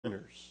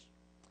sinners.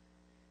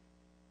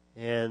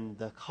 And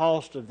the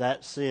cost of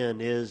that sin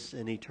is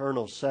an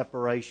eternal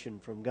separation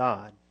from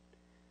God.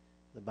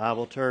 The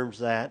Bible terms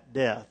that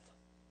death.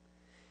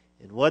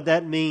 And what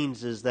that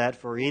means is that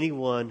for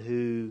anyone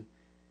who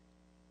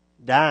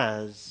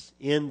dies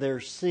in their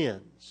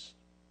sins,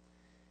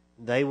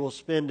 they will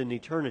spend an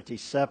eternity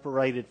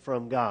separated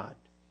from God.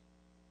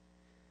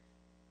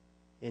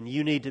 And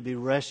you need to be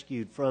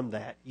rescued from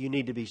that. You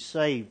need to be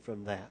saved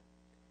from that.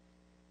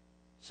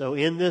 So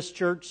in this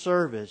church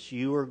service,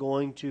 you are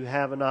going to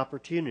have an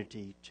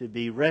opportunity to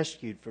be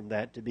rescued from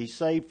that, to be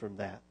saved from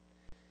that.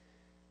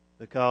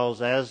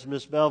 Because as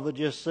Miss Belva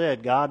just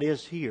said, God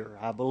is here.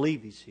 I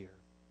believe He's here.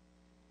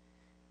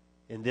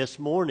 And this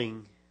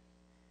morning,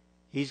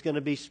 He's going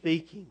to be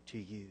speaking to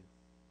you.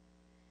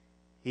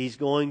 He's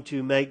going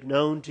to make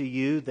known to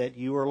you that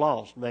you are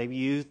lost. Maybe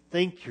you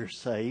think you're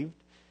saved.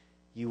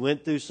 You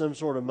went through some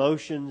sort of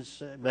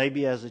motions,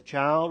 maybe as a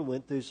child,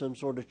 went through some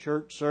sort of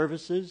church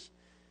services.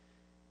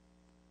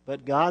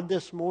 But God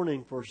this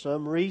morning, for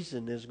some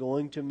reason, is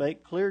going to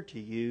make clear to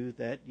you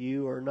that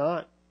you are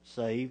not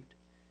saved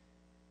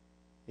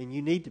and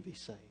you need to be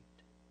saved.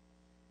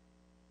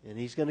 And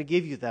He's going to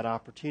give you that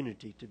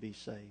opportunity to be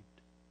saved.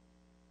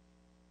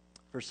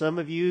 For some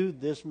of you,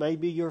 this may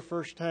be your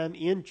first time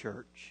in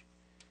church.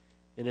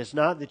 And it's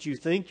not that you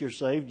think you're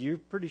saved, you're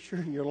pretty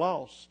sure you're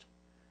lost.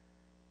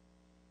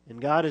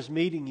 And God is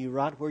meeting you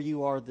right where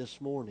you are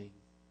this morning.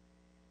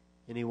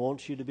 And He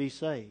wants you to be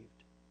saved.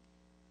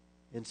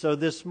 And so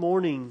this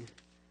morning,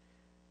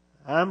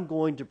 I'm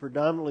going to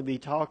predominantly be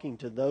talking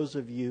to those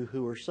of you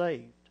who are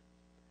saved.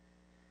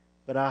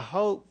 But I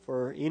hope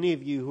for any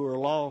of you who are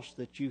lost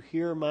that you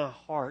hear my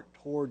heart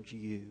towards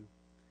you.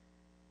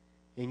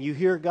 And you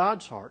hear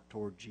God's heart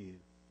towards you.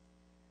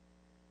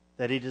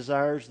 That He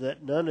desires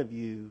that none of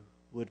you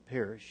would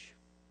perish,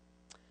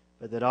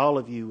 but that all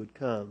of you would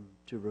come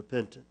to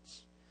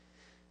repentance.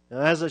 Now,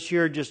 as I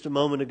shared just a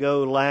moment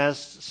ago,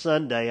 last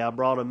Sunday, I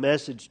brought a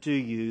message to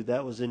you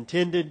that was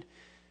intended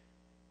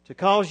to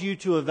cause you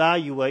to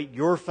evaluate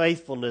your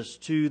faithfulness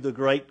to the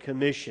Great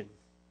Commission.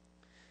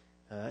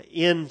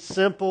 In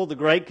simple, the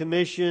Great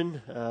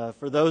Commission,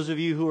 for those of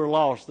you who are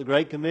lost, the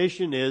Great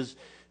Commission is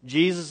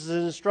Jesus'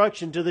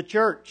 instruction to the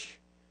church.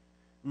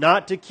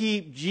 Not to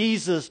keep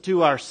Jesus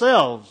to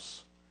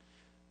ourselves,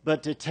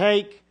 but to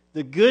take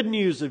the good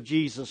news of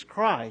Jesus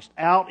Christ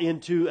out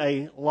into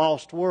a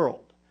lost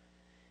world.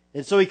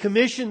 And so He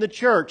commissioned the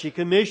church, He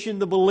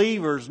commissioned the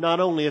believers, not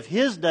only of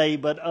His day,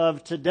 but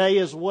of today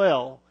as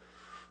well,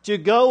 to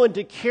go and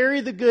to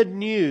carry the good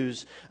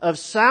news of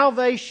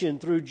salvation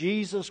through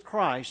Jesus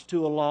Christ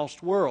to a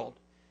lost world.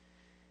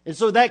 And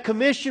so that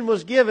commission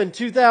was given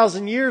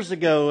 2,000 years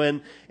ago.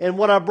 And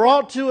what I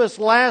brought to us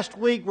last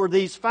week were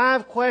these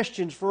 5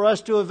 questions for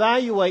us to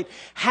evaluate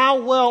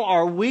how well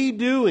are we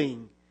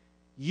doing,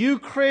 you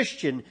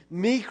Christian,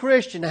 me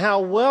Christian,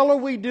 how well are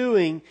we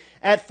doing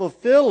at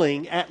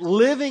fulfilling, at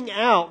living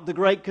out the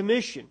Great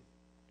Commission?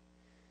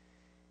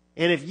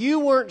 And if you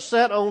weren't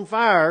set on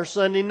fire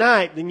Sunday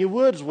night, then your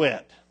wood's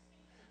wet.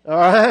 All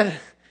right?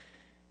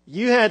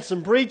 You had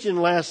some preaching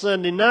last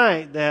Sunday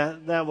night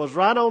that was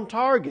right on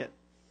target.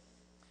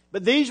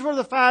 But these were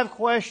the 5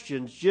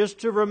 questions just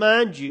to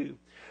remind you.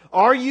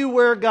 Are you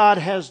where God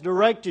has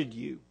directed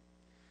you?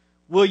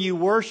 Will you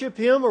worship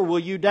Him or will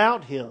you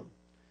doubt Him?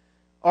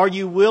 Are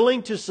you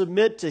willing to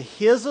submit to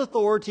His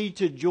authority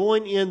to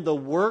join in the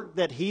work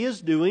that He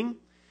is doing?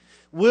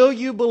 Will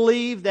you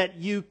believe that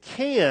you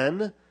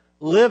can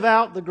live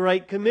out the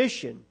Great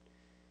Commission?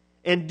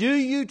 And do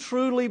you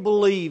truly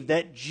believe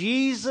that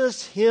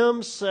Jesus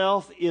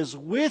Himself is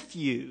with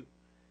you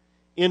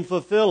in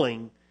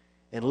fulfilling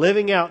and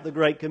living out the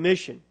Great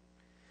Commission?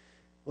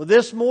 Well,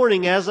 this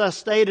morning, as I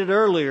stated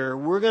earlier,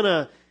 we're going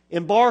to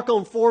embark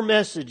on 4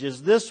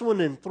 messages, this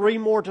one and 3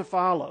 more to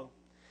follow.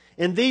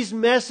 And these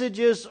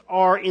messages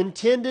are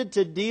intended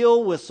to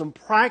deal with some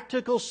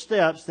practical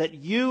steps that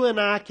you and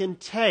I can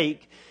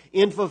take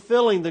in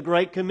fulfilling the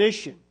Great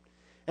Commission.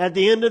 At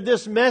the end of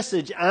this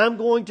message, I'm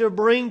going to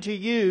bring to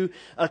you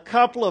a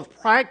couple of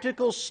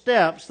practical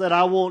steps that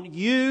I want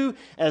you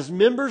as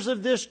members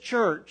of this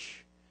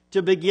church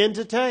to begin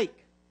to take.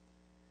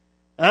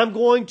 I'm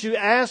going to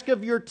ask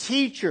of your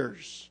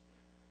teachers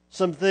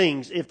some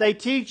things. If they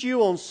teach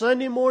you on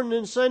Sunday morning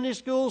in Sunday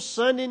school,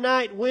 Sunday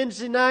night,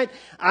 Wednesday night,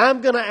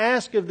 I'm going to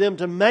ask of them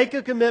to make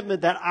a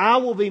commitment that I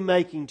will be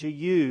making to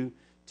you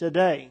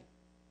today.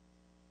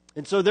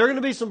 And so there are going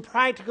to be some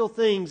practical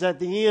things at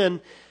the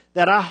end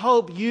that I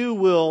hope you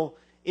will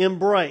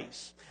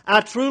embrace.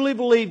 I truly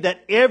believe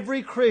that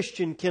every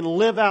Christian can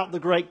live out the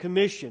Great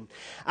Commission.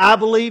 I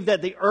believe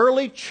that the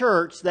early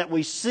church that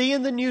we see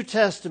in the New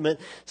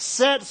Testament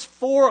sets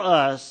for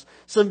us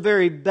some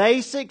very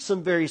basic,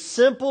 some very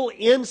simple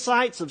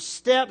insights of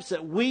steps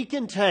that we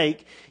can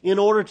take in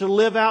order to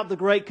live out the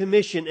Great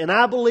Commission. And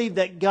I believe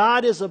that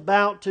God is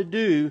about to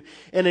do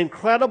an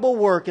incredible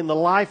work in the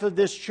life of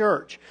this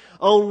church.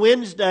 On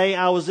Wednesday,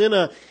 I was in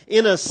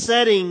a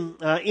setting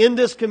in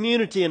this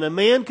community, and a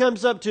man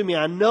comes up to me.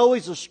 I know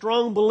he's a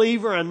strong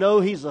believer. I know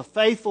he's a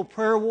faithful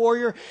prayer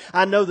warrior.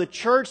 I know the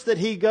church that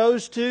he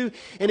goes to.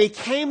 And he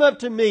came up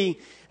to me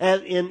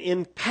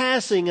in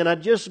passing, and I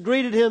just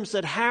greeted him,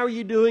 said, "How are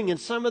you doing?" and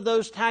some of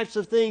those types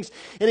of things.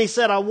 And he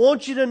said, "I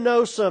want you to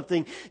know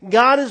something.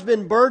 God has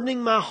been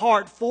burdening my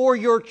heart for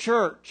your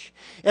church.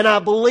 And I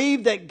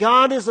believe that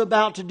God is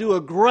about to do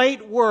a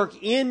great work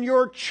in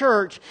your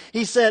church."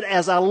 He said,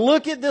 "As I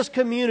look at this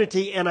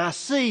community and I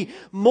see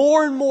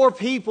more and more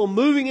people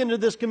moving into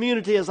this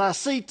community, as I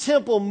see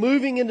Temple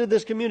moving into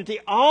this community,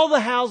 all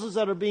the houses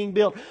that are being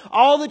built,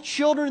 all the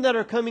children that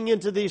are coming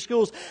into these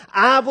schools,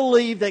 I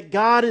believe that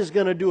God is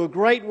going to do a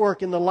great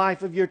work in the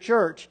life of your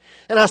church."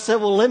 And I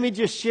said, "Well, let me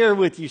just share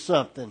with you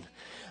something."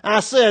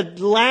 I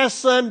said, last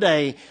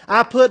Sunday,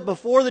 I put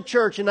before the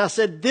church and I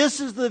said, "This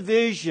is the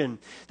vision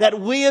that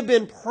we have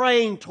been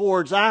praying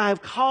towards. I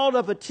have called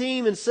up a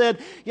team and said,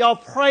 y'all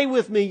pray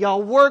with me,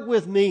 y'all work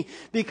with me,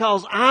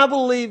 because I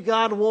believe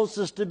God wants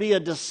us to be a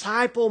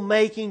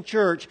disciple-making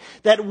church,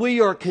 that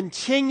we are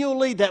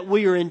intentionally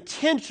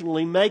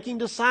making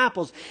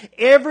disciples.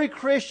 Every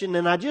Christian,"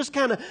 and I just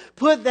kind of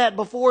put that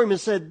before him and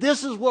said,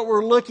 "This is what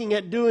we're looking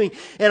at doing."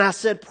 And I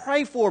said,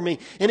 "Pray for me."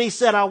 And he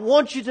said, "I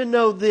want you to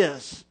know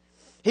this."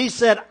 He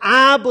said,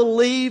 "I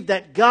believe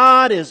that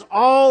God is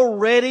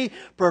already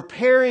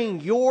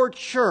preparing your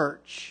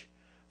church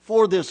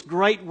for this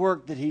great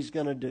work that He's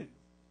going to do."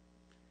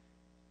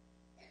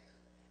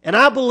 And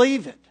I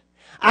believe it.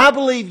 I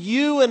believe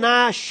you and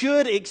I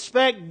should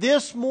expect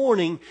this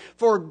morning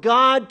for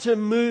God to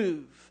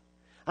move.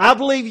 I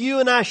believe you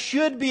and I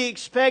should be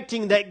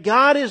expecting that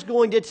God is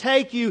going to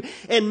take you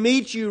and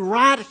meet you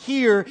right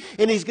here,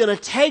 and He's going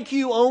to take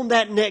you on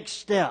that next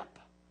step.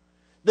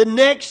 The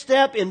next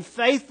step in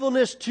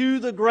faithfulness to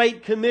the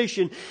Great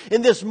Commission.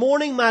 And this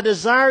morning my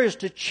desire is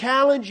to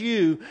challenge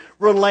you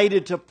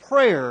related to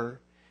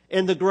prayer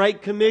and the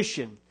Great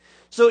Commission.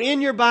 So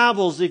in your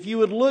Bibles, if you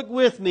would look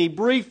with me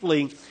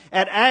briefly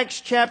at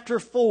Acts chapter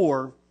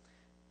 4.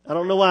 I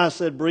don't know why I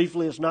said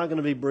briefly. It's not going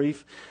to be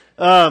brief.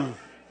 I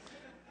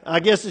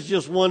guess it's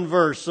just one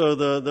verse, so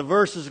the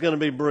verse is going to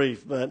be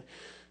brief, but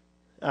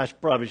I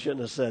probably shouldn't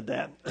have said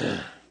that.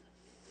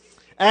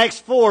 Acts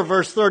 4,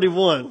 verse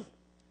 31.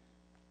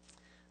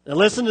 Now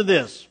listen to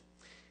this.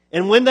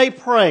 "And when they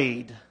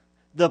prayed,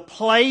 the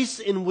place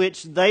in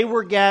which they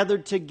were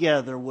gathered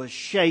together was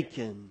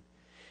shaken,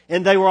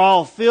 and they were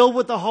all filled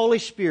with the Holy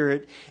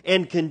Spirit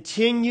and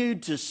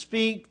continued to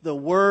speak the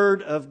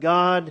word of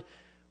God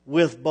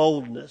with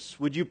boldness."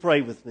 Would you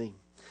pray with me?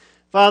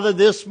 Father,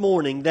 this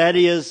morning, that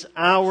is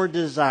our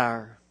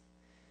desire.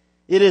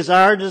 It is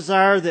our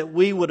desire that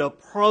we would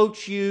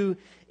approach you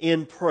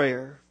in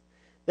prayer,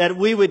 that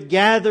we would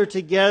gather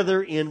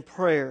together in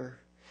prayer.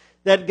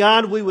 That,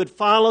 God, we would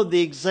follow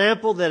the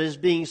example that is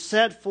being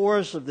set for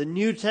us of the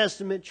New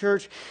Testament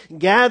church,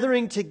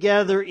 gathering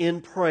together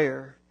in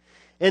prayer.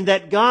 And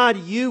that, God,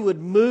 you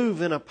would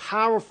move in a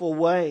powerful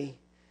way.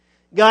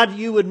 God,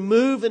 you would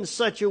move in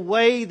such a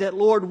way that,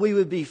 Lord, we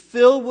would be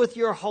filled with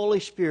your Holy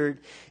Spirit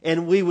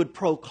and we would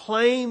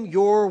proclaim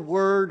your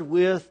word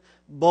with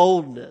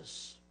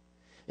boldness.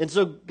 And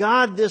so,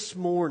 God, this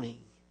morning,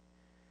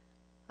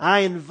 I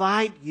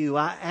invite you,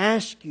 I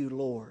ask you,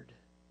 Lord,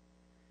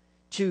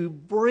 to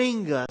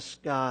bring us,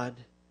 God,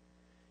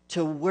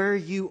 to where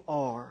you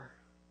are.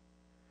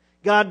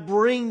 God,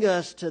 bring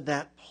us to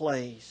that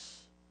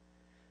place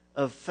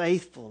of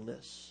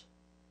faithfulness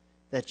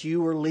that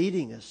you are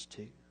leading us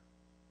to.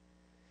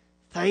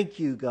 Thank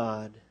you,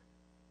 God,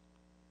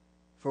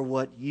 for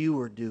what you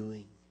are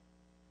doing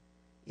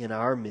in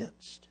our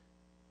midst.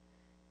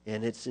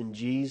 And it's in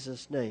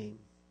Jesus' name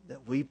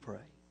that we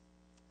pray.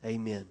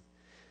 Amen.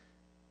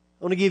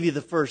 I want to give you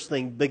the first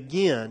thing.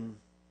 Begin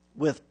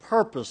with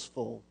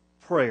purposeful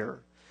prayer.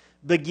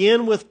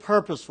 Begin with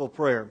purposeful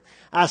prayer.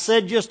 I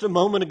said just a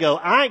moment ago,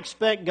 I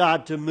expect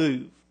God to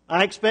move.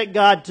 I expect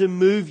God to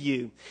move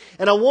you.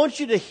 And I want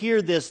you to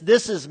hear this.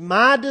 This is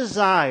my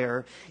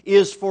desire,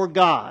 is for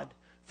God,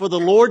 for the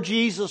Lord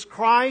Jesus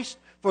Christ,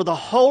 for the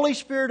Holy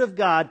Spirit of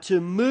God to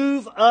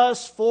move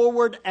us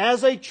forward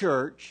as a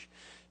church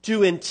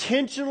to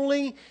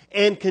intentionally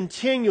and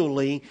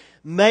continually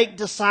make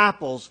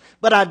disciples.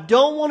 But I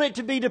don't want it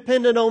to be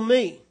dependent on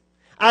me.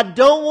 I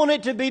don't want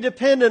it to be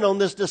dependent on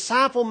this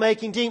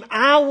disciple-making team.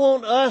 I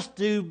want us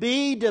to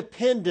be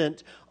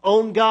dependent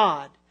on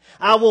God.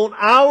 I want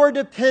our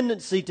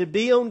dependency to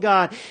be on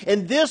God.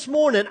 And this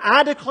morning,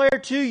 I declare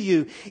to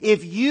you,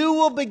 if you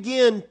will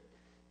begin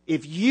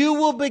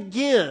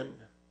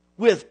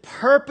with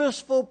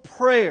purposeful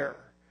prayer,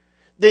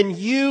 then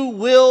you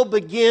will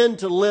begin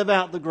to live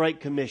out the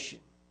Great Commission.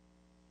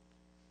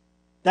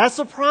 That's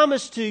a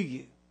promise to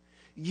you.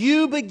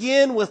 You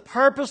begin with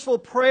purposeful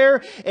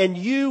prayer and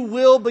you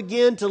will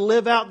begin to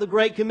live out the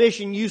Great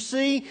Commission. You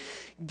see,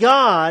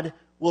 God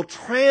will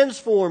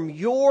transform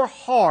your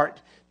heart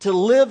to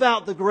live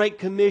out the Great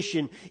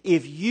Commission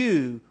if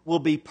you will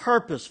be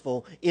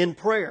purposeful in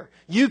prayer.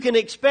 You can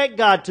expect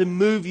God to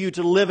move you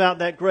to live out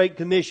that Great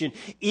Commission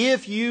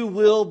if you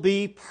will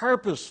be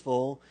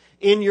purposeful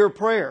in your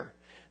prayer.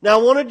 Now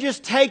I want to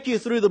just take you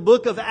through the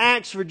book of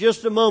Acts for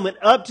just a moment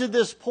up to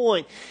this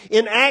point.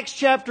 In Acts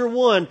chapter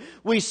 1,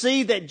 we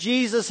see that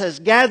Jesus has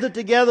gathered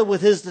together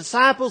with His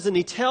disciples and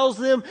He tells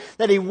them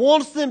that He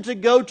wants them to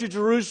go to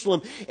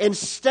Jerusalem and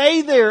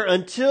stay there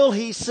until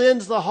He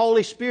sends the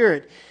Holy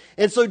Spirit.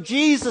 And so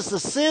Jesus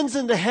ascends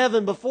into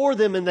heaven before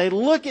them, and they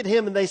look at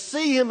Him and they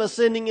see Him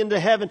ascending into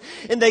heaven,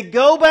 and they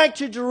go back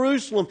to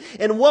Jerusalem.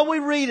 And what we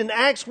read in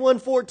Acts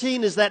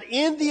 1:14 is that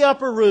in the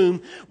upper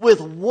room,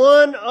 with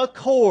one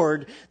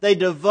accord, they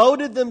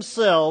devoted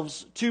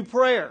themselves to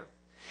prayer.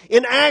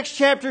 In Acts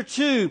chapter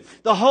 2,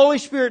 the Holy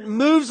Spirit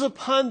moves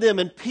upon them,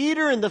 and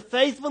Peter, in the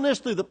faithfulness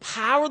through the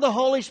power of the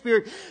Holy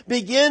Spirit,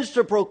 begins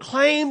to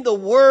proclaim the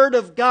Word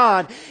of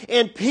God.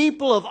 And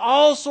people of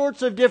all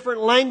sorts of different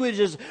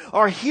languages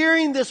are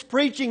hearing this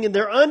preaching, and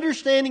they're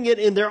understanding it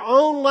in their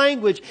own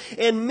language.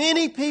 And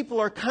many people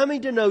are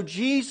coming to know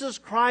Jesus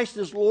Christ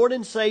as Lord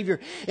and Savior.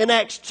 In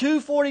Acts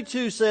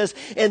 2:42 says,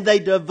 "And they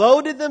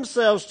devoted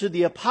themselves to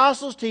the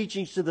apostles'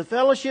 teachings, to the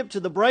fellowship, to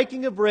the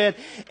breaking of bread,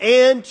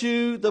 and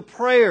to the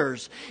prayer."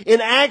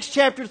 In Acts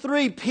chapter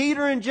 3,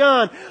 Peter and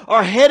John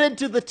are headed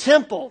to the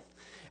temple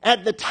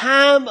at the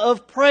time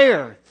of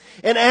prayer.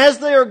 And as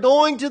they are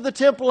going to the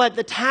temple at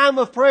the time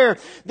of prayer,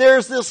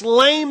 there's this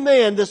lame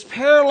man, this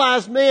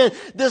paralyzed man,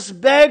 this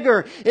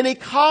beggar, and he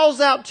calls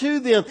out to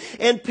them.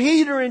 And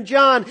Peter and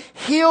John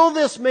heal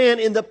this man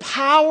in the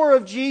power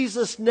of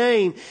Jesus'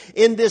 name.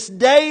 In this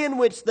day in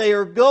which they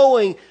are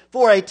going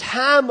for a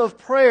time of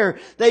prayer,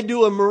 they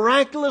do a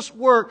miraculous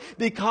work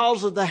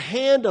because of the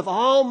hand of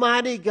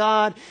Almighty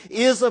God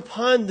is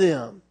upon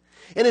them.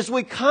 And as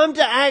we come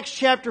to Acts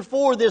chapter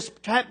 4, this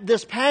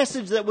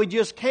passage that we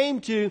just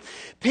came to,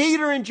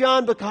 Peter and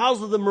John,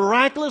 because of the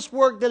miraculous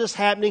work that is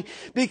happening,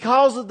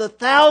 because of the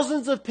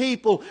thousands of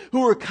people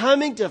who are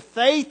coming to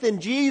faith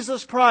in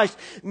Jesus Christ,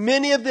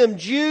 many of them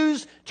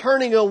Jews,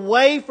 turning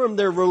away from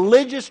their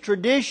religious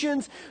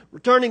traditions,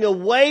 turning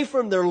away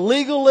from their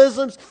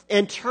legalisms,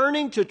 and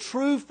turning to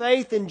true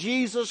faith in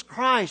Jesus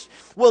Christ.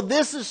 Well,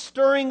 this is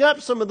stirring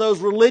up some of those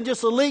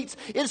religious elites.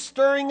 It's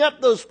stirring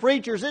up those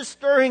preachers. It's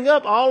stirring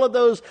up all of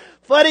those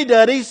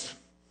fuddy-duddies.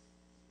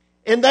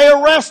 And they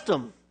arrest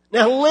them.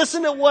 Now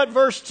listen to what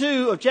verse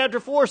 2 of chapter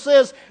 4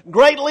 says,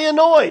 greatly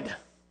annoyed.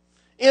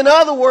 In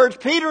other words,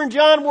 Peter and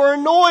John were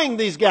annoying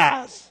these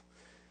guys.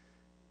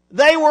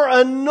 They were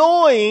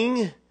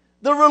annoying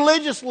the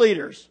religious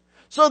leaders.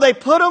 So they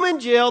put them in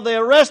jail, they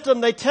arrest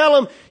them, they tell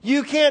them,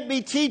 you can't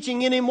be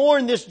teaching anymore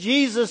in this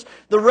Jesus,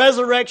 the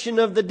resurrection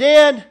of the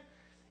dead.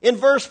 In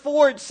verse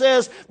 4 it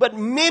says, but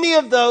many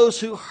of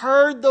those who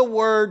heard the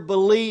word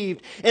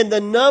believed, and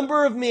the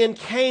number of men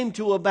came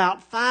to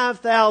about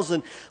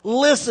 5,000.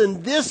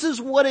 Listen, this is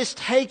what is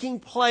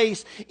taking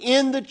place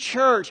in the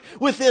church.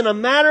 Within a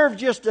matter of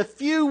just a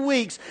few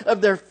weeks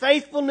of their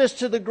faithfulness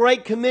to the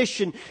Great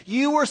Commission,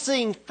 you are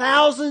seeing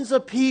thousands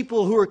of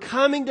people who are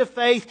coming to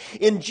faith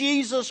in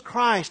Jesus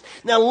Christ.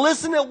 Now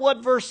listen at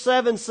what verse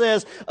 7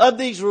 says of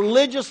these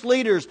religious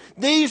leaders.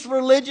 These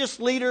religious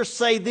leaders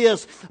say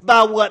this,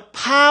 by what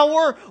power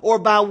or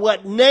by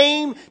what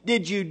name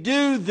did you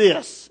do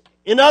this?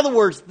 In other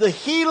words, the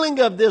healing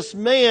of this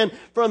man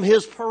from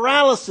his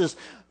paralysis.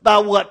 By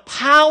what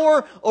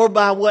power or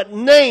by what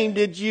name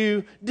did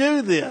you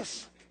do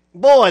this?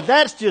 Boy,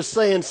 that's just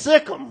saying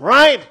sick 'em,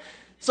 right?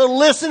 So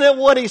listen at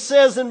what he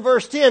says in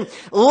verse 10.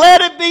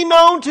 Let it be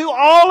known to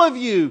all of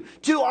you,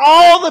 to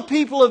all the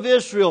people of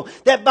Israel,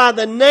 that by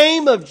the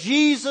name of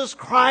Jesus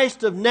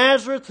Christ of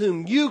Nazareth,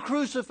 whom you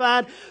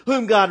crucified,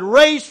 whom God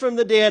raised from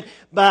the dead,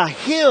 by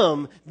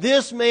Him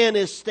this man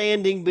is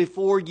standing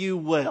before you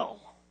well.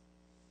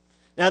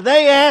 Now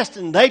they asked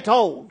and they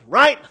told,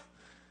 right?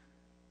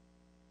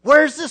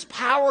 Where's this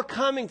power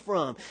coming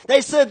from?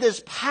 They said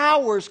this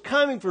power is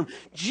coming from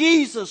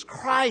Jesus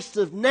Christ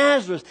of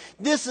Nazareth.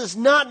 This is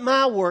not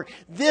my work.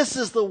 This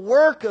is the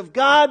work of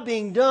God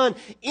being done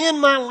in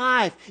my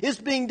life. It's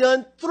being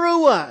done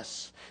through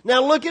us.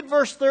 Now look at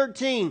verse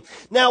 13.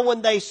 Now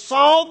when they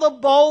saw the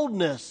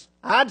boldness,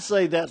 I'd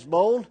say that's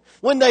bold.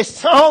 When they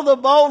saw the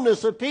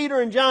boldness of Peter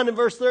and John in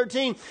verse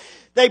 13,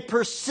 they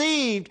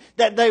perceived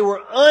that they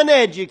were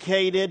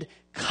uneducated,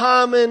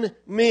 common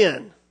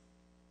men.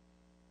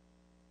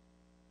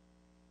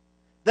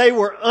 They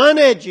were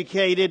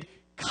uneducated,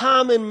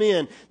 common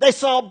men. They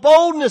saw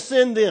boldness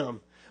in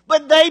them.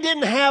 But they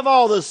didn't have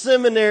all the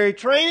seminary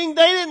training.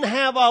 They didn't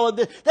have all of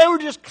this. They were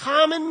just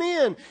common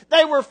men.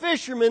 They were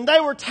fishermen. They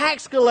were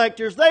tax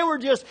collectors. They were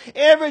just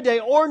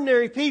everyday,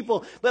 ordinary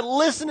people. But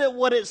listen at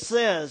what it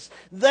says.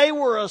 They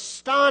were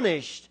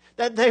astonished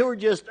that they were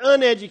just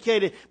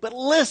uneducated. But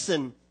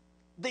listen,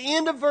 the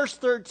end of verse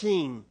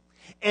 13.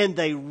 And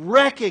they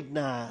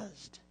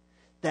recognized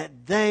that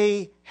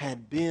they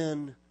had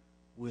been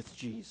with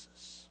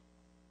Jesus.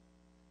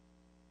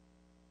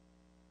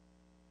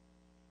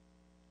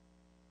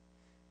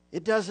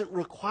 It doesn't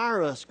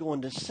require us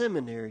going to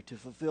seminary to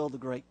fulfill the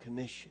Great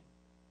Commission.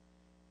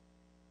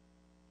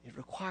 It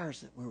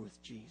requires that we're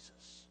with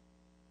Jesus.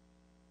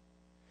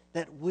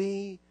 That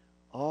we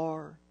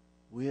are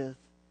with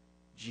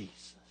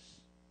Jesus.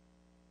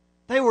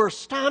 They were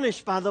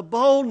astonished by the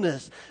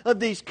boldness of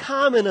these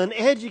common,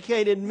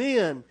 uneducated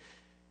men.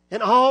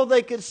 And all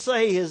they could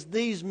say is,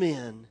 these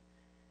men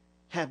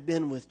have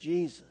been with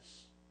Jesus.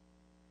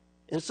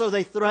 And so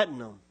they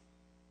threatened them.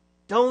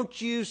 Don't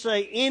you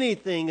say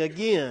anything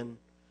again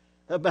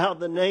about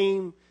the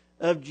name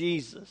of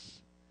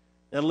Jesus.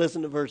 Now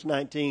listen to verse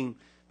 19.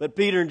 But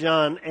Peter and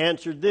John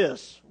answered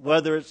this,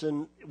 whether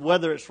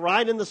it's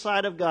right in the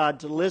sight of God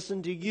to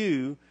listen to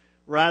you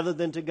rather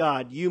than to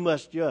God, you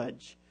must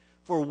judge.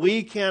 For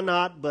we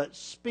cannot but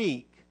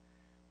speak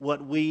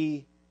what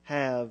we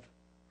have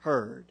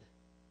heard.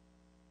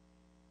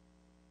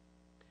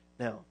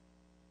 Now,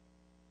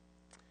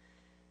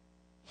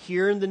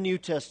 here in the New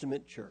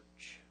Testament church,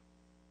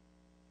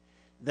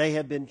 they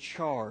have been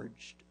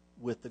charged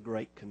with the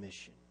Great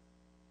Commission.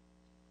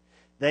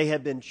 They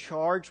have been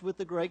charged with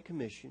the Great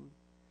Commission.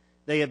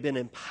 They have been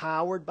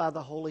empowered by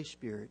the Holy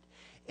Spirit,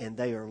 and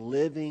they are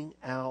living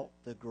out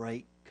the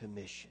Great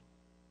Commission.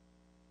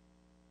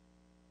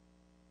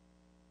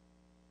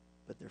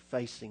 But they're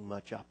facing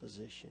much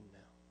opposition now.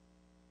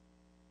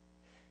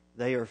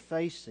 They are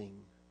facing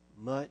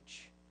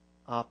much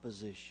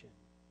opposition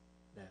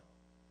now.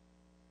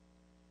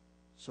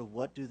 So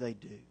what do they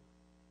do?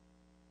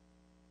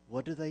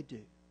 What do they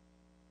do?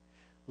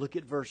 Look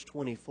at verse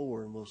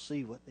 24 and we'll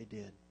see what they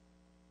did.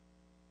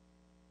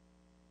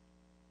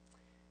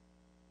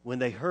 When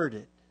they heard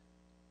it,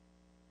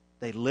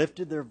 they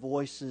lifted their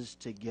voices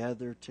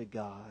together to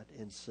God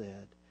and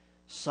said,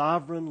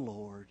 Sovereign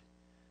Lord,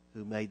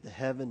 who made the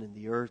heaven and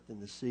the earth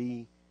and the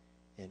sea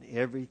and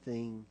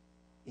everything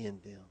in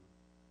them.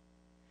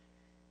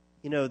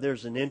 You know,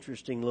 there's an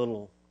interesting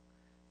little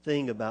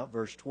thing about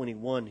verse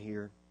 21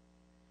 here.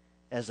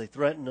 As they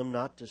threatened them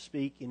not to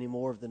speak any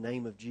more of the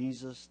name of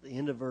Jesus, the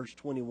end of verse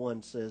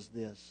 21 says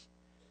this.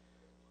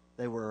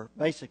 They were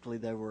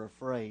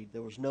afraid.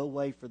 There was no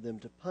way for them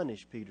to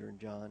punish Peter and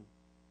John.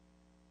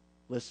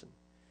 Listen,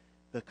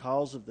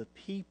 because of the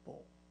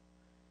people,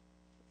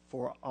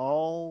 for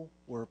all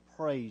were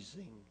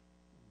praising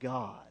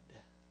God.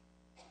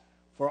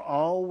 For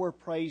all were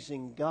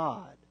praising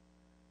God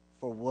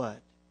for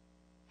what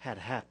had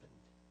happened.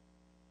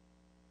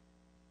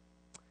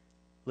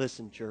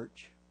 Listen,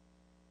 church.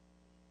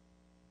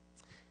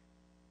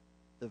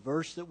 The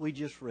verse that we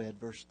just read,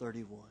 verse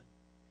 31,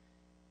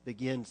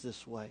 begins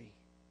this way.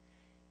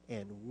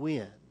 And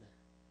when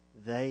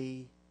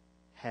they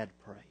had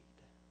prayed.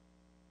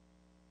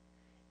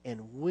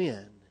 And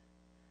when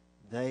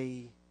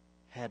they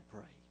had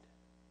prayed.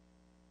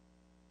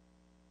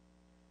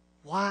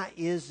 Why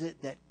is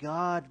it that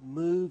God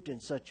moved in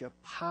such a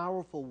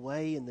powerful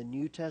way in the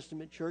New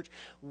Testament church?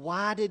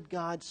 Why did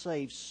God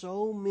save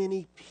so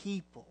many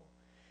people?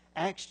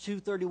 Acts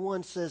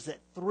 2:31 says that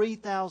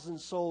 3,000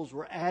 souls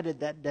were added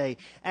that day.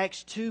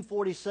 Acts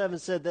 2:47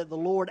 said that the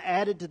Lord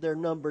added to their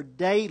number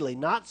daily,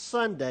 not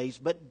Sundays,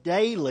 but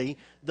daily,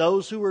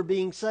 those who were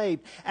being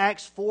saved.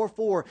 Acts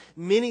 4:4,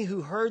 many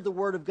who heard the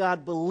word of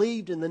God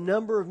believed, and the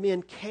number of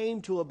men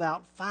came to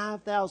about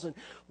 5,000.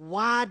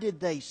 Why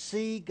did they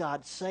see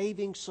God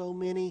saving so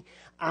many?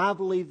 I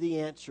believe the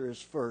answer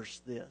is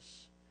first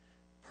this: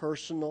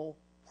 personal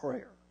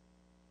prayer.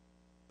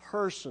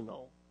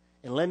 Personal.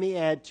 And let me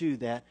add to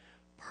that,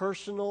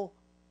 personal,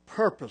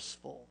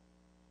 purposeful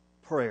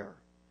prayer.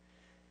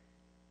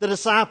 The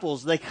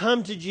disciples, they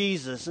come to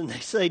Jesus and they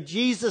say,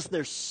 Jesus,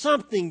 there's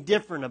something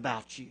different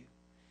about you.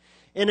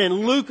 And in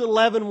Luke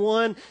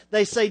 11:1,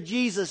 they say,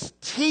 Jesus,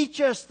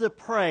 teach us to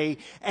pray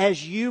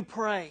as you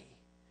pray.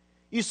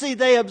 You see,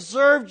 they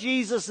observed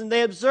Jesus and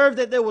they observed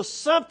that there was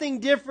something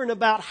different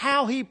about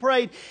how He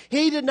prayed.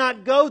 He did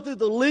not go through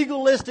the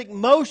legalistic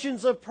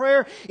motions of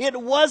prayer.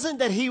 It wasn't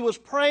that He was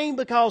praying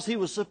because He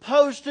was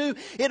supposed to.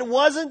 It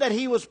wasn't that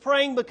He was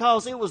praying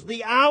because it was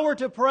the hour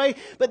to pray.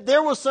 But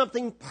there was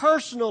something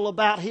personal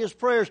about His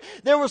prayers.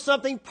 There was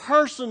something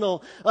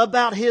personal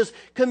about His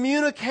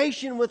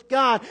communication with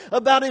God,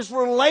 about His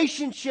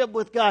relationship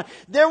with God.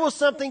 There was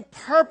something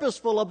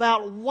purposeful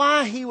about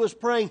why He was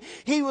praying.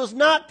 He was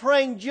not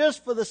praying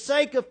just for the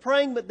sake of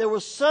praying, but there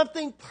was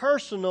something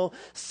personal,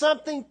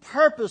 something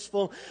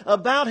purposeful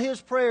about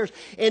His prayers.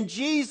 And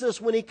Jesus,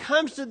 when He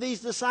comes to these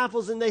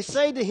disciples and they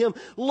say to Him,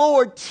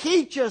 Lord,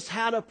 teach us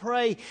how to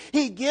pray,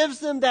 He gives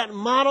them that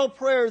model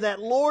prayer,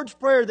 that Lord's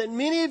Prayer that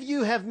many of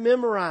you have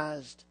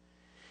memorized.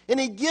 And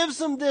He gives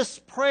them this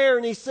prayer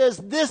and He says,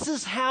 this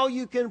is how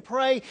you can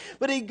pray.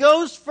 But He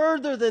goes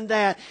further than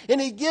that. And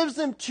He gives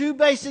them two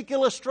basic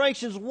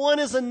illustrations. One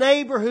is a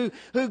neighbor who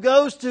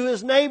goes to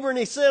his neighbor and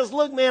he says,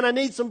 look, man, I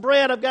need some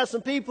bread. I've got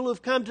some people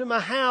who've come to my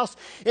house.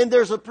 And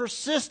there's a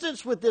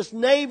persistence with this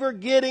neighbor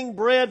getting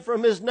bread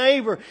from his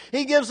neighbor.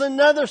 He gives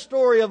another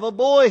story of a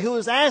boy who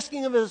is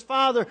asking of his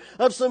father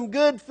of some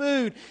good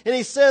food. And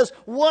he says,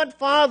 what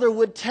father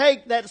would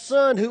take that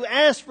son who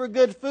asked for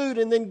good food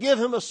and then give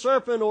him a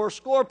serpent or a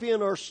scorpion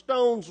scorpion or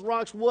stones,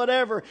 rocks,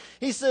 whatever.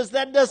 He says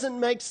that doesn't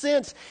make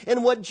sense.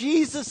 And what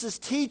Jesus is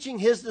teaching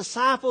His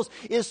disciples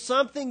is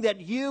something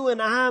that you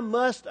and I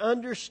must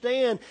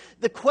understand.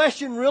 The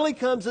question really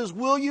comes is,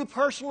 will you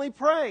personally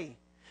pray?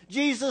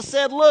 Jesus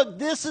said, look,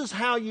 this is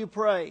how you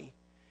pray.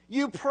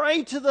 You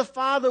pray to the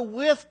Father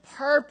with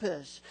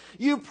purpose.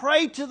 You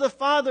pray to the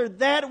Father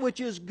that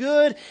which is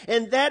good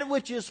and that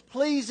which is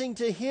pleasing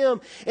to Him.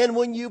 And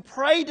when you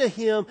pray to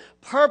Him,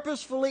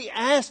 purposefully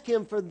ask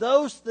Him for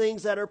those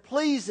things that are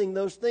pleasing,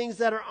 those things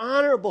that are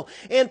honorable,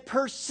 and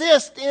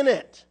persist in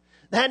it.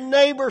 That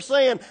neighbor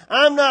saying,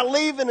 I'm not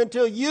leaving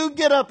until you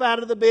get up out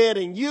of the bed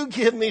and you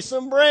give me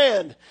some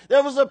bread.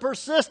 There was a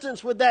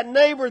persistence with that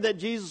neighbor that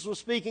Jesus was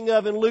speaking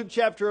of in Luke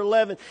chapter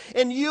 11.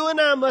 And you and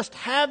I must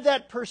have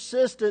that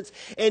persistence,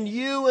 and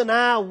you and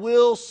I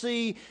will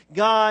see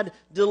God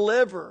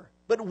deliver.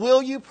 But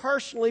will you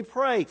personally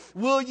pray?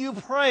 Will you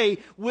pray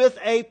with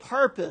a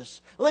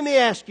purpose? Let me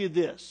ask you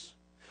this.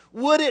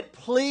 Would it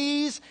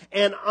please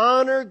and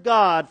honor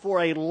God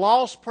for a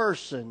lost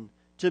person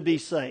to be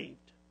saved?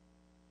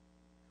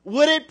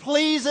 Would it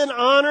please and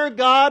honor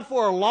God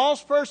for a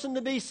lost person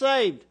to be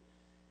saved?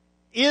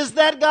 Is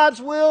that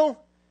God's will?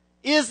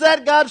 Is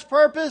that God's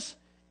purpose?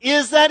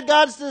 Is that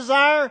God's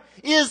desire?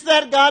 Is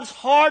that God's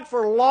heart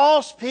for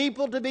lost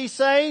people to be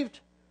saved?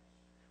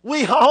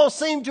 We all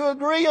seem to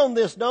agree on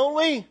this, don't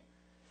we?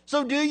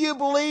 So do you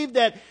believe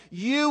that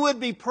you would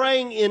be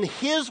praying in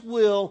His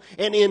will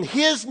and in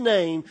His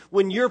name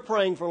when you're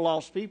praying for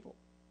lost people?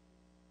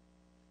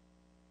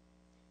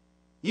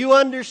 You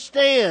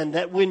understand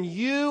that when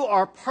you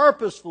are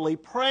purposefully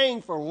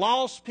praying for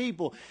lost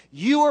people,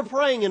 you are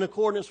praying in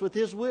accordance with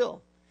His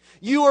will.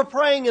 You are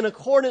praying in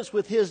accordance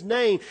with His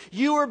name.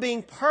 You are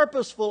being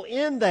purposeful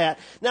in that.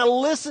 Now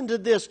listen to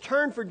this.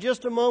 Turn for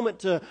just a moment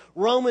to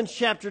Romans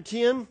chapter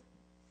 10.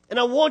 And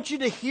I want you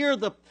to hear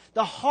the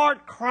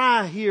heart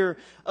cry here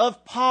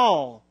of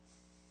Paul.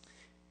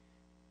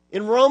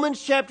 In Romans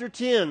chapter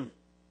 10,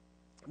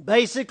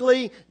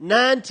 basically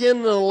 9, 10,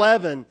 and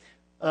 11...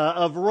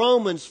 of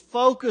Romans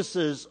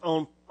focuses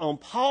on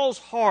Paul's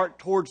heart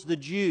towards the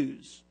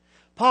Jews.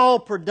 Paul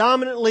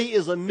predominantly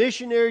is a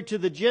missionary to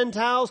the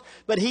Gentiles,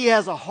 but he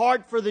has a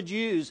heart for the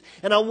Jews.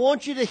 And I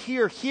want you to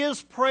hear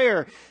his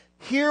prayer.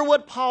 Hear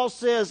what Paul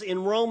says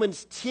in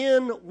Romans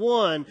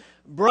 10:1.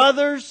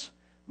 Brothers,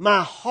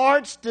 my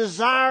heart's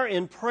desire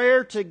and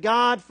prayer to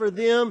God for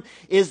them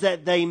is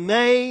that they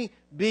may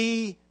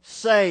be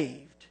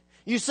saved.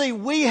 You see,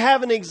 we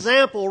have an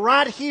example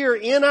right here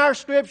in our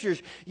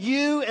Scriptures.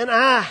 You and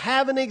I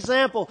have an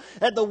example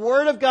that the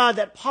Word of God,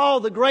 that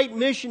Paul, the great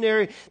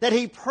missionary, that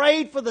he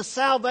prayed for the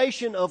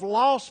salvation of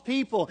lost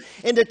people.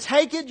 And to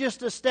take it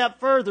just a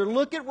step further,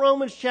 look at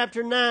Romans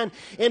chapter 9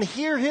 and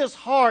hear his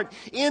heart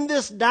in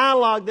this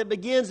dialogue that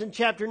begins in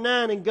chapter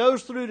 9 and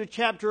goes through to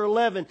chapter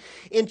 11.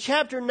 In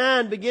chapter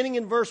 9, beginning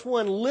in verse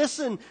 1,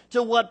 listen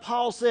to what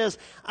Paul says.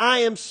 I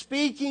am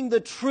speaking the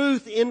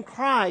truth in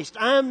Christ.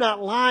 I am not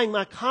lying.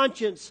 My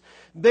conscience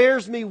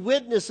bears me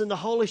witness in the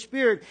Holy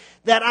Spirit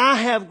that I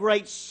have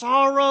great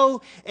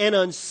sorrow and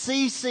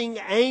unceasing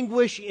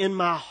anguish in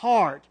my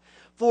heart.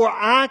 For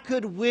I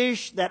could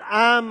wish that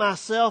I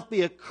myself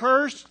be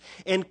accursed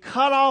and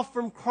cut off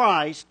from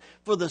Christ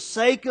for the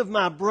sake of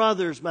my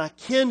brothers, my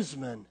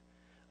kinsmen,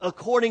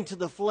 according to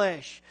the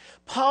flesh.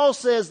 Paul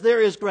says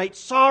there is great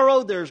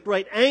sorrow, there is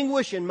great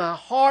anguish in my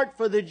heart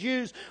for the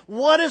Jews.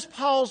 What is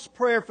Paul's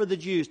prayer for the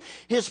Jews?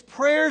 His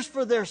prayers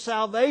for their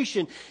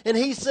salvation. And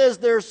he says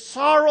there's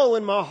sorrow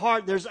in my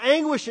heart, there's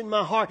anguish in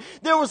my heart.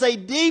 There was a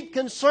deep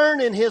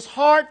concern in his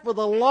heart for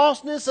the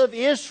lostness of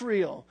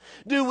Israel.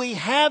 Do we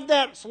have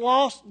that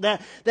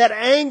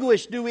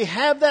anguish? Do we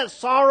have that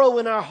sorrow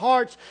in our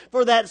hearts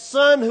for that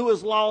son who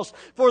is lost,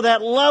 for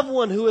that loved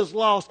one who is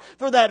lost,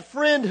 for that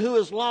friend who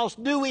is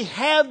lost? Do we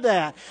have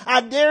that?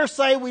 I dare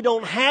say we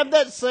don't have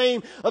that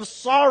same of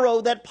sorrow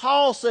that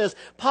Paul says.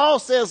 Paul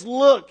says,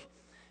 look,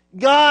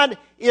 God,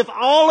 if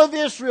all of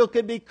Israel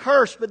could be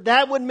cursed, but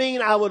that would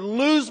mean I would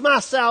lose my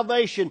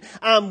salvation.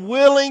 I'm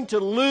willing to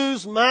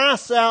lose my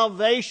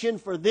salvation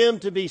for them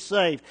to be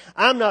saved.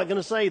 I'm not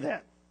going to say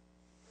that.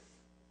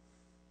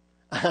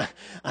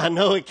 I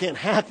know it can't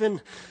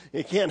happen.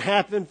 It can't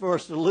happen for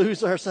us to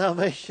lose our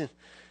salvation.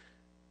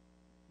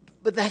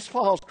 But that's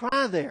Paul's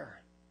cry there.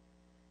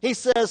 He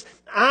says,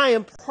 I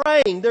am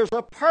praying. There's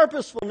a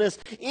purposefulness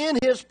in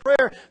his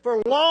prayer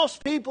for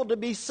lost people to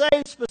be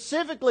saved,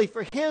 specifically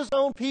for his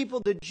own people,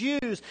 the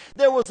Jews.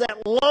 There was that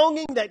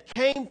longing that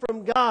came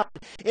from God.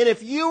 And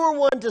if you were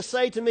one to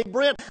say to me,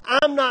 Brent,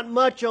 I'm not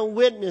much on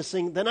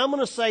witnessing, then I'm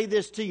going to say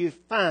this to you.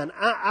 Fine,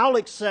 I'll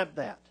accept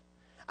that.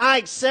 I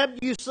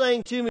accept you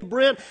saying to me,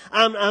 Brent,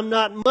 I'm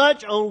not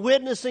much on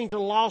witnessing to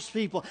lost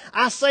people.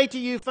 I say to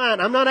you, fine,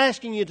 I'm not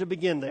asking you to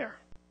begin there.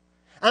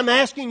 I'm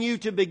asking you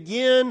to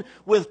begin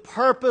with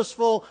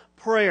purposeful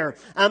prayer.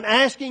 I'm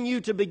asking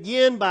you to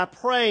begin by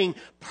praying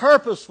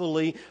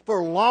purposefully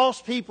for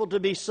lost people to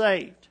be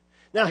saved.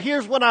 Now,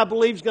 here's what I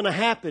believe is going to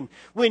happen.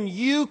 When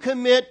you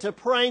commit to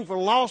praying for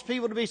lost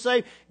people to be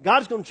saved,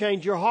 God's going to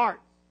change your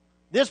heart.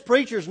 This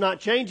preacher's not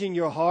changing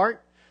your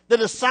heart. The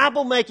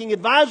disciple-making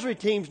advisory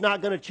team's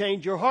not going to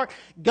change your heart.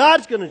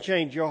 God's going to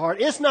change your heart.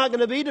 It's not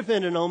going to be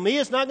dependent on me.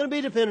 It's not going to be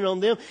dependent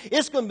on them.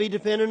 It's going to be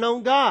dependent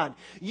on God.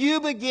 You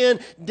begin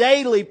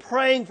daily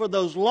praying for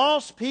those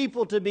lost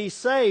people to be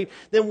saved,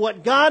 then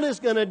what God is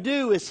going to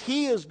do is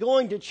He is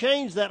going to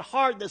change that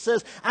heart that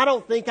says, I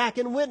don't think I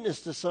can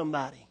witness to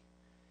somebody.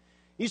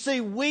 You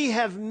see, we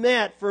have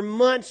met for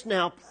months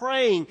now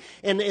praying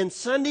and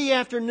Sunday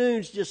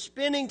afternoons just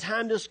spending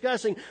time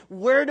discussing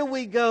where do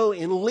we go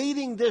in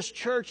leading this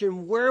church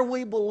and where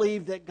we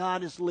believe that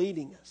God is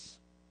leading us.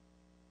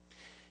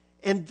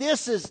 And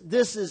this is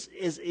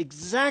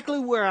exactly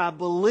where I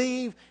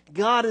believe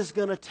God is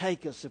going to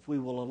take us if we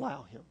will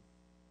allow Him.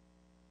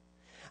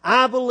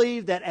 I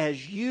believe that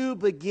as you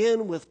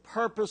begin with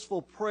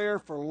purposeful prayer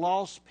for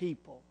lost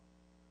people,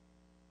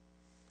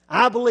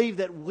 I believe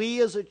that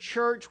we as a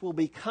church will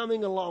be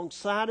coming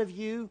alongside of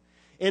you,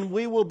 and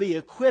we will be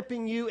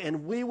equipping you,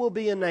 and we will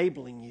be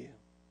enabling you.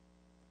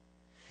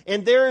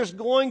 And there is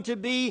going to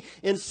be,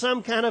 in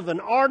some kind of an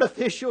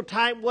artificial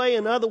type way,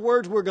 in other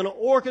words, we're going to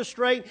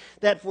orchestrate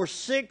that for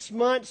 6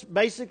 months,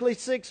 basically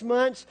 6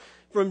 months,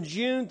 from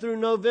June through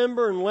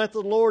November, and let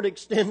the Lord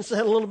extend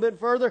that a little bit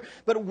further.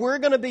 But we're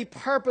going to be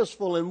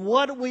purposeful in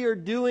what we are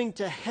doing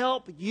to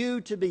help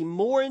you to be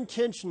more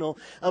intentional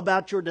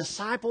about your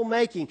disciple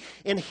making.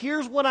 And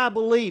here's what I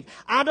believe.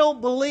 I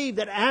don't believe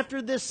that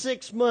after this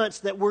 6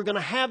 months that we're going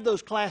to have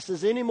those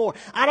classes anymore.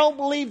 I don't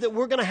believe that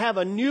we're going to have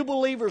a new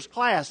believers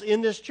class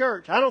in this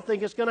church. I don't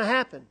think it's going to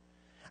happen.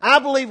 I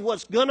believe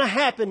what's going to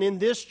happen in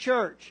this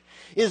church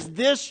is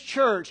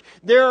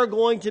there are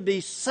going to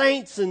be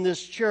saints in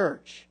this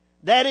church.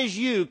 That is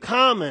you,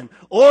 common,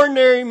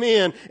 ordinary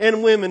men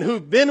and women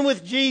who've been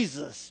with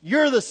Jesus.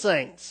 You're the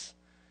saints.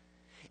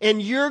 And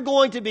you're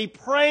going to be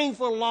praying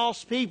for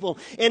lost people.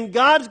 And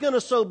God's going to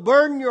so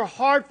burden your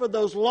heart for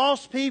those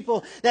lost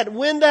people that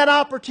when that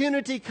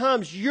opportunity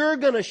comes, you're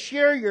going to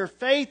share your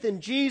faith in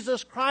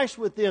Jesus Christ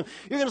with them.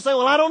 You're going to say,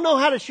 well, I don't know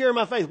how to share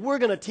my faith. We're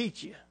going to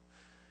teach you.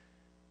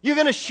 You're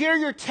going to share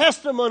your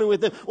testimony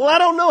with them. Well, I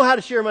don't know how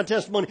to share my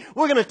testimony.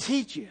 We're going to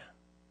teach you.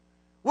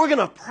 We're going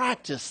to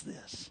practice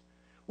this.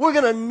 We're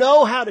going to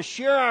know how to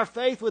share our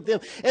faith with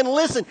them. And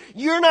listen,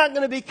 you're not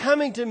going to be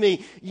coming to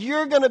me.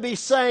 You're going to be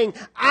saying,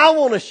 I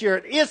want to share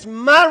it. It's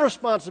my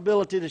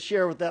responsibility to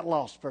share with that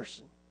lost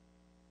person.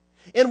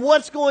 And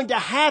what's going to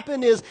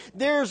happen is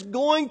there's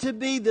going to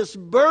be this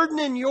burden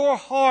in your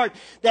heart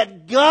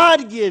that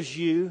God gives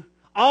you.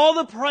 All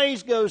the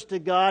praise goes to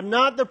God,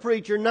 not the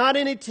preacher, not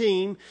any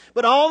team,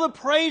 but all the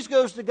praise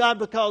goes to God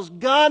because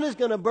God is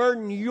going to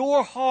burden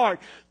your heart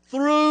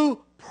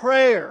through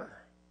prayer.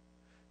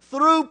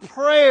 Through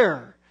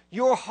prayer,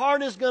 your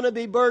heart is going to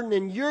be burdened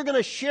and you're going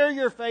to share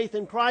your faith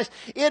in Christ.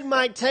 It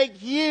might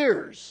take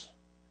years,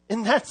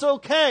 and that's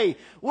okay.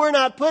 We're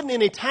not putting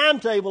any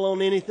timetable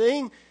on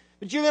anything,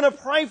 but you're going to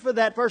pray for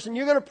that person.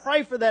 You're going to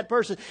pray for that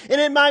person. And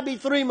it might be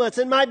 3 months,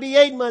 it might be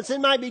 8 months, it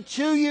might be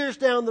 2 years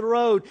down the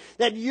road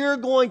that you're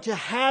going to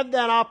have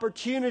that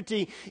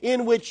opportunity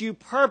in which you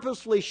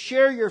purposely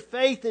share your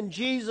faith in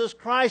Jesus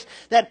Christ.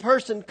 That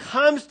person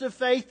comes to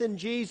faith in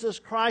Jesus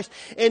Christ,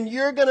 and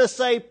you're going to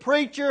say,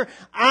 preacher,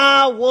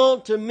 I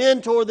want to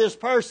mentor this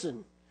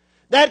person.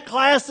 That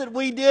class that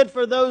we did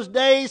for those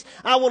days,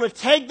 I want to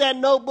take that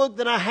notebook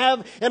that I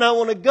have and I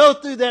want to go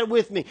through that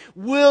with me.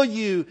 Will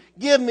you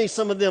give me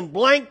some of them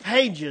blank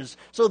pages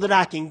so that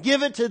I can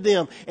give it to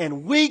them,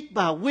 and week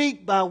by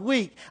week by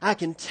week I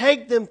can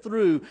take them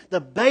through the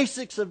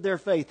basics of their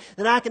faith,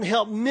 that I can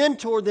help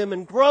mentor them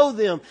and grow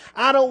them.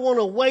 I don't want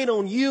to wait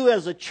on you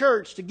as a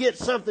church to get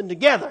something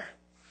together.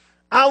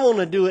 I want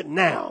to do it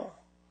now.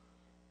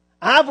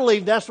 I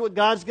believe that's what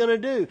God's going to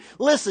do.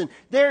 Listen,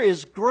 there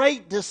is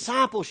great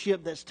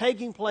discipleship that's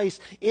taking place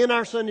in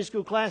our Sunday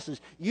school classes.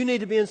 You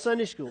need to be in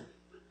Sunday school.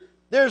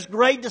 There's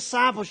great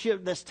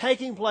discipleship that's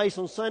taking place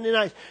on Sunday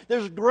nights.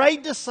 There's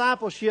great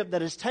discipleship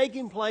that is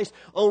taking place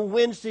on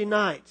Wednesday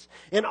nights.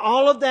 And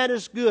all of that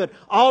is good.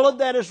 All of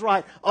that is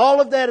right.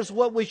 All of that is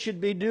what we should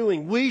be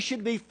doing. We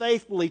should be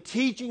faithfully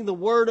teaching the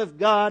Word of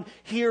God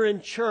here in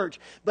church.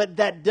 But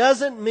that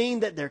doesn't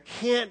mean that there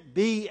can't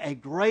be a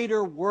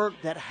greater work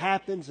that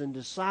happens in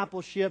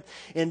discipleship.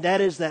 And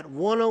that is that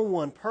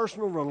one-on-one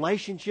personal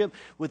relationship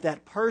with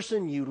that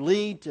person you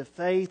lead to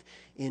faith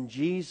in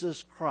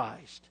Jesus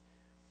Christ.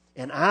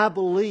 And I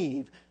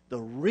believe the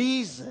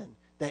reason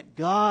that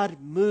God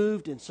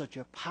moved in such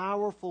a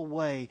powerful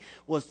way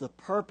was the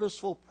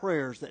purposeful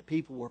prayers that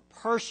people were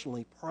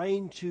personally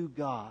praying to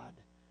God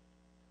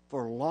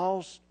for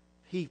lost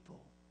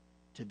people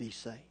to be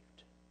saved.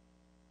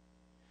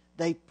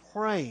 They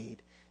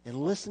prayed,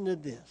 and listen to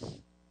this.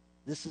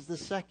 This is the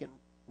second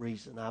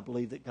reason I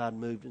believe that God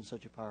moved in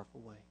such a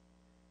powerful way.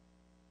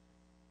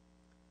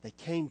 They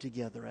came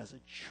together as a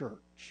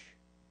church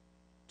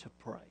to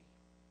pray.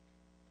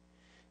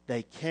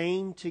 They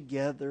came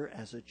together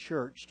as a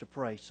church to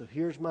pray. So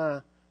here's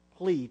my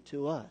plea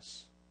to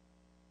us.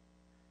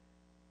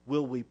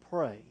 Will we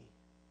pray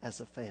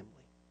as a family?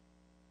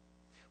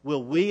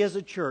 Will we as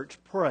a church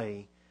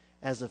pray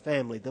as a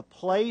family? The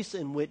place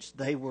in which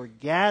they were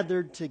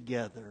gathered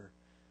together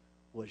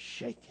was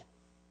shaking.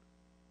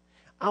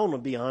 I want to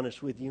be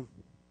honest with you.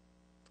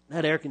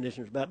 That air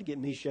conditioner is about to get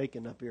me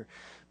shaking up here.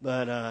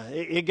 But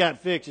it got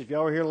fixed. If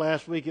y'all were here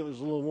last week, it was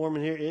a little warm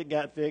in here. It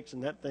got fixed,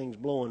 and that thing's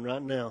blowing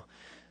right now.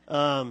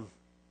 I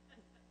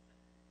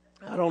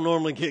don't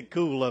normally get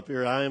cool up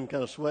here. I am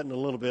kind of sweating a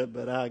little bit,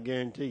 but I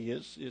guarantee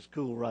you it's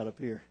cool right up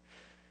here.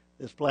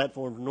 This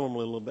platform's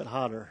normally a little bit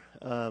hotter.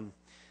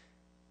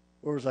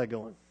 Where was I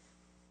going?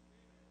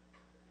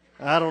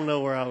 I don't know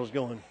where I was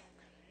going.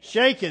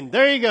 Shaking.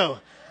 There you go.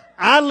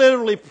 I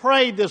literally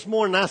prayed this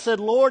morning. I said,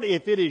 Lord,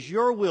 if it is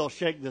your will,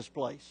 shake this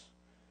place.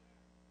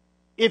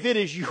 If it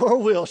is your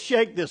will,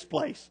 shake this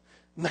place.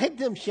 Make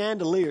them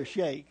chandeliers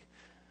shake.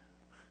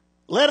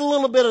 Let a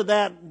little bit of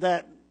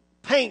that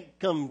paint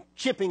come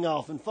chipping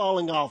off and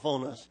falling off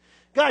on us.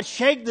 God,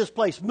 shake this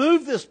place.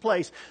 Move this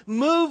place.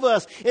 Move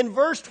us. In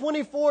verse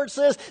 24 it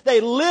says, they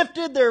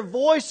lifted their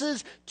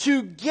voices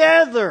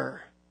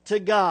together to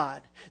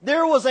God.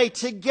 There was a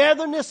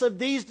togetherness of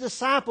these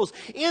disciples.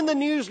 In the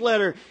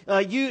newsletter,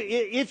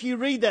 if you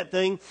read that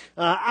thing,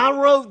 I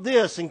wrote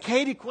this, and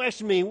Katie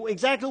questioned me,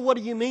 exactly what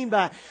do you mean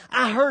by it?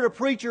 I heard a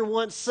preacher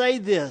once say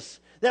this,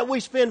 that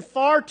we spend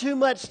far too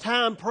much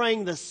time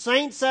praying the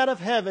saints out of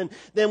heaven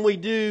than we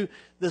do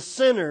the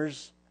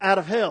sinners out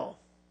of hell.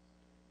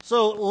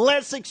 So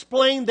let's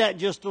explain that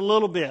just a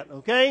little bit,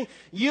 okay?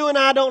 You and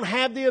I don't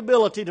have the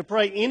ability to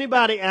pray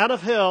anybody out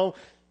of hell.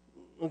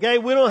 Okay,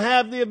 we don't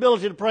have the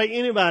ability to pray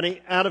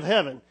anybody out of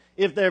heaven.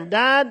 If they've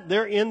died,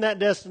 they're in that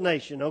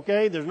destination,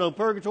 okay? There's no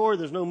purgatory,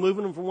 there's no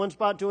moving them from one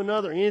spot to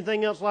another, or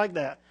anything else like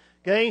that,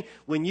 okay?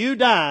 When you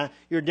die,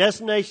 your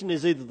destination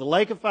is either the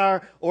lake of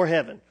fire or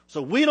heaven.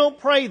 So we don't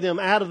pray them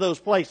out of those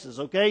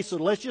places, okay? So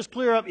let's just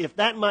clear up if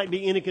that might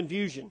be any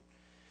confusion.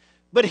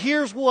 But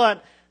here's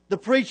what the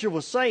preacher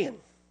was saying.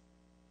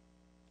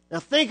 Now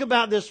think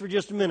about this for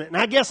just a minute, and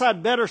I guess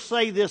I'd better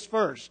say this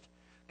first,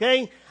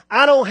 okay?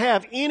 I don't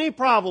have any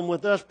problem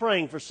with us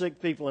praying for sick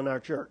people in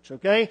our church,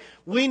 okay?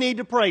 We need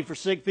to pray for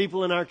sick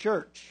people in our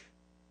church.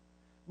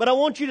 But I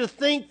want you to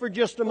think for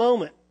just a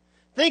moment.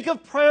 Think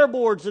of prayer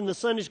boards in the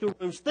Sunday school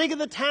rooms. Think of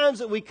the times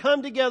that we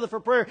come together for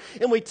prayer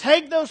and we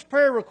take those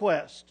prayer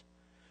requests.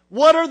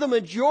 What are the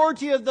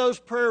majority of those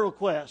prayer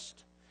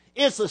requests?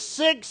 It's a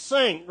sick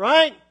saint,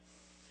 right?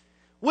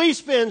 We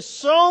spend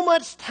so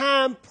much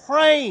time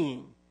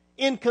praying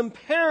in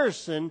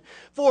comparison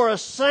for a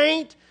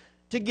saint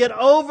to get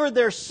over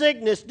their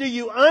sickness. Do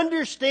you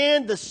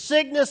understand the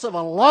sickness of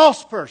a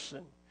lost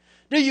person?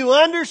 Do you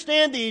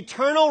understand the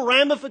eternal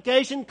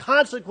ramification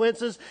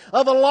consequences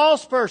of a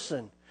lost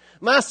person?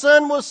 My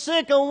son was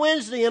sick on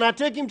Wednesday, and I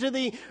took him to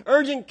the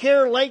urgent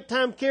care, late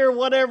time care,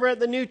 whatever,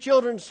 at the new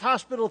children's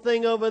hospital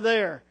thing over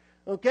there.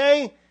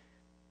 Okay?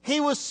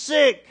 He was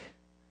sick.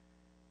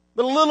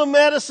 But a little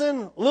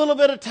medicine, a little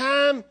bit of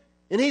time,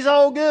 and he's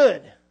all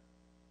good.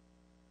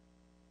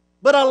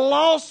 But a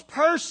lost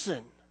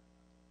person,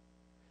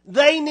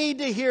 they need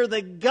to hear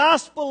the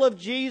gospel of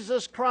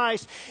Jesus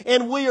Christ,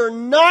 and we are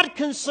not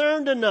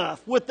concerned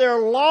enough with their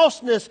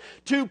lostness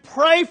to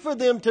pray for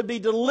them to be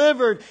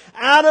delivered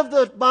out of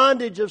the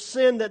bondage of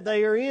sin that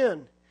they are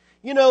in.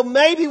 You know,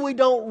 maybe we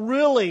don't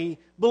really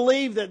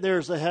believe that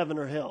there's a heaven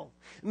or hell.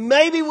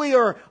 Maybe we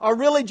are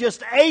really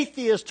just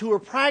atheists who are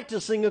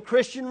practicing a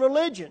Christian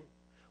religion.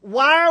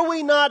 Why are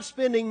we not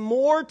spending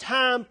more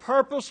time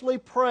purposely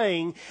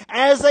praying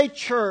as a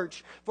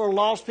church for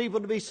lost people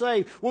to be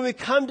saved? When we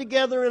come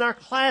together in our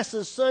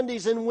classes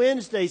Sundays and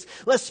Wednesdays,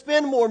 let's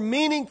spend more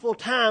meaningful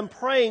time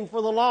praying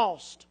for the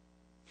lost.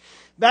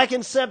 Back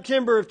in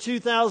September of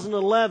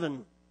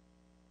 2011,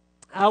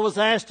 I was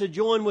asked to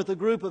join with a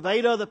group of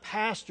 8 other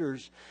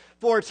pastors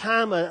for a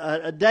time,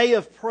 a day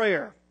of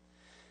prayer.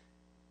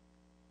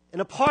 And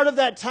a part of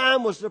that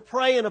time was to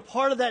pray, and a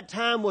part of that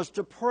time was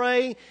to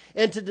pray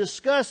and to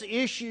discuss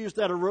issues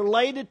that are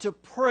related to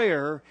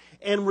prayer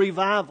and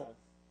revival.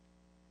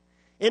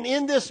 And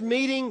in this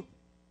meeting,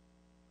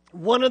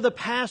 one of the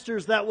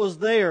pastors that was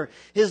there,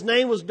 his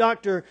name was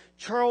Dr.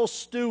 Charles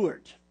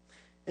Stewart.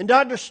 And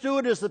Dr.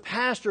 Stewart is the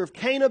pastor of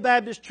Cana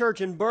Baptist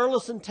Church in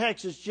Burleson,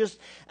 Texas, just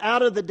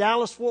out of the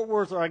Dallas-Fort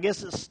Worth, or I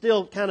guess it's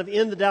still kind of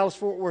in the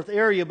Dallas-Fort Worth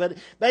area, but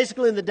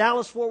basically in the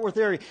Dallas-Fort Worth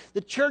area.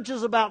 The church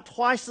is about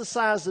twice the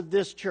size of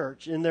this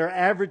church in their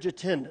average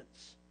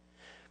attendance.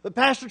 But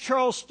Pastor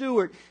Charles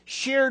Stewart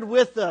shared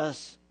with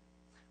us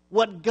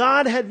what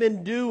God had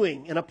been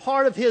doing, and a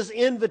part of his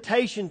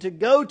invitation to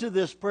go to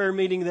this prayer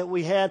meeting that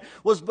we had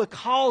was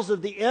because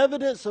of the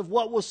evidence of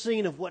what was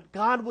seen of what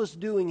God was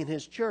doing in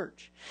his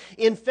church.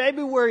 In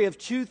February of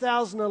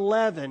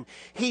 2011,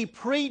 he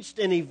preached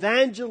an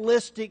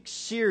evangelistic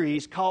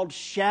series called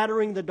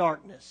Shattering the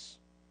Darkness.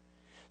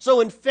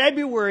 So in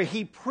February,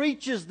 he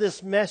preaches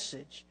this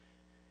message,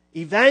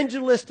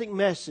 evangelistic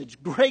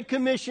message, Great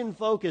Commission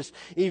focused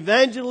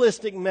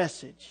evangelistic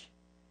message.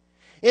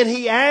 And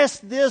he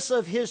asked this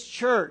of his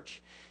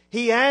church.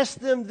 He asked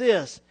them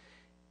this: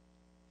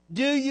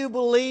 do you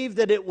believe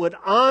that it would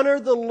honor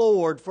the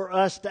Lord for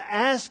us to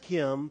ask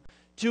Him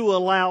to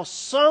allow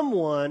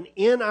someone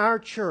in our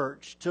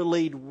church to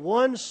lead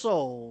one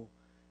soul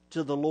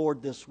to the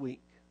Lord this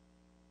week?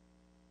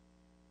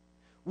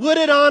 Would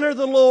it honor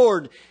the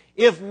Lord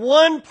if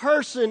one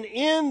person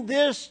in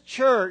this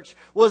church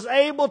was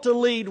able to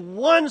lead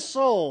one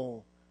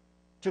soul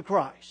to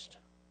Christ?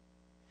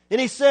 And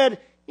he said,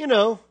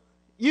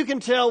 you can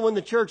tell when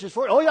the church is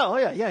for it. Oh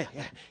yeah.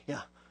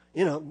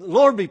 The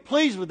Lord would be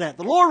pleased with that.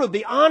 The Lord would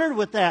be honored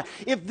with that.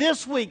 If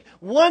this week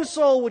one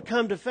soul would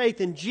come to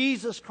faith in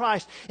Jesus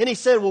Christ. And he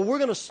said, well, we're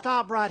going to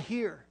stop right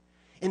here.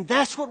 And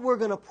that's what we're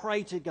going to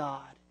pray to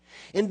God.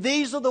 And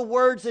these are the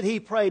words that he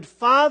prayed.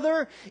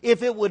 Father,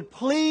 if it would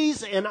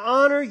please and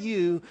honor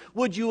you,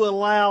 would you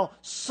allow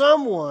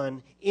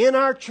someone in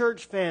our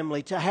church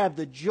family to have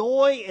the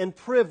joy and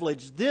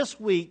privilege this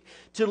week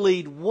to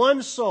lead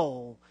one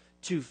soul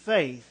to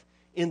faith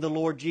in the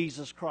Lord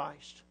Jesus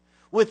Christ?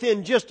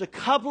 Within just a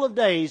couple of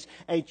days,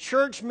 a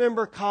church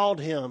member called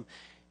him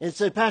and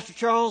said, Pastor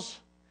Charles,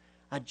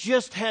 I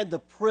just had the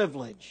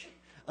privilege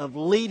of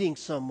leading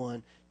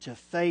someone to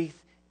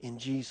faith in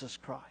Jesus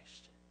Christ.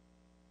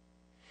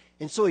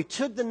 And so he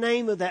took the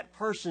name of that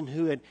person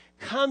who had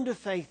come to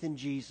faith in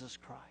Jesus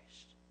Christ.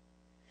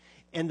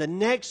 And the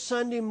next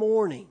Sunday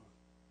morning,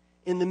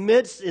 in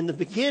the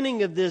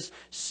beginning of this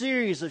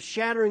series of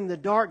Shattering the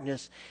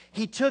Darkness,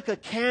 he took a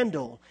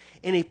candle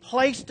and he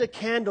placed a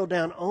candle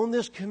down on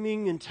this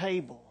communion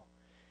table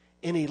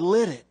and he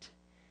lit it.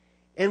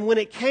 And when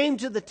it came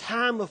to the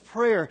time of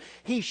prayer,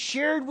 he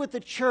shared with the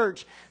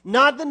church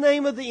not the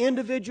name of the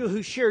individual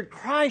who shared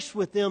Christ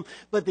with them,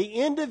 but the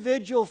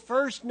individual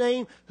first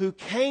name who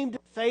came to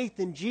faith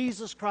in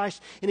Jesus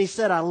Christ. And he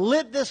said, I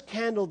lit this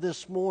candle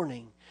this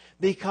morning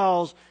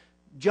because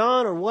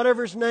John, or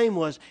whatever his name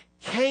was,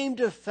 came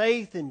to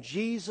faith in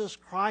Jesus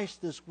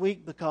Christ this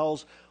week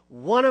because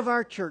one of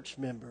our church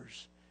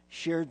members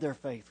shared their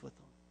faith with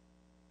them.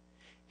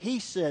 He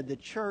said the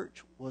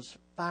church was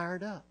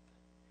fired up.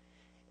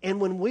 And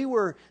when we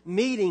were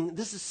meeting,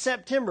 this is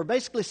September,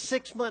 basically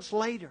 6 months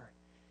later,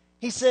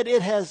 he said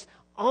it has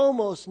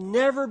almost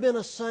never been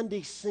a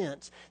Sunday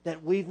since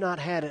that we've not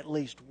had at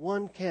least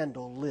one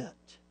candle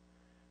lit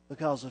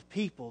because of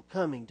people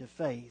coming to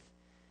faith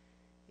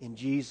in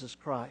Jesus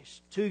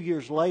Christ. 2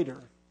 years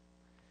later,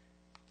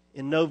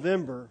 in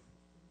November,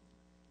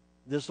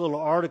 this little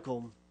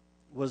article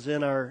was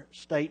in our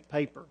state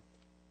paper.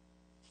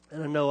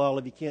 And I know all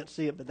of you can't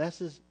see it, but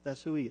that's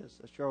who he is.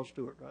 That's Charles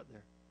Stewart right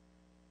there.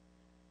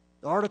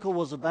 The article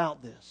was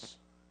about this.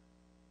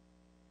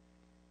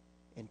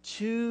 And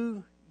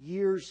 2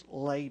 years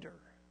later,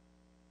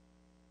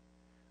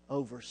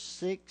 over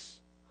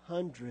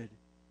 600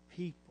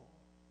 people,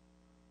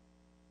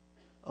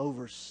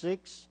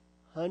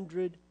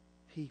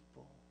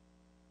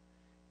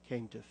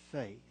 came to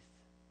faith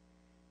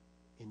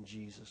in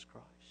Jesus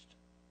Christ.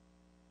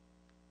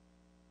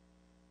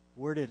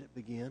 Where did it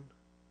begin?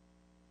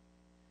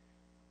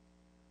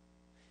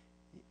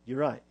 You're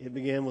right. It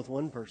began with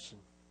one person.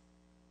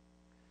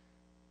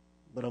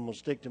 But I'm going to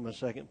stick to my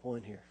second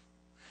point here.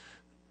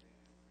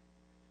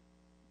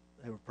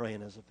 They were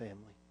praying as a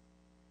family.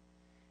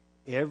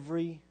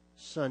 Every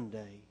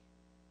Sunday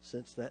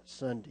since that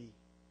Sunday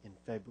in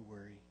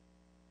February,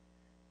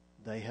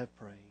 they have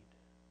prayed,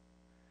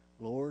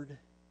 Lord,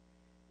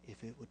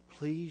 if it would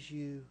please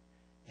you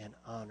and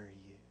honor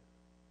you,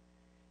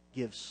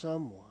 give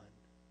someone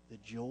the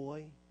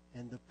joy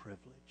and the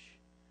privilege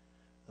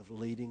of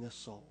leading a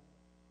soul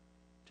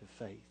to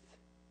faith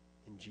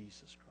in Jesus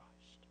Christ.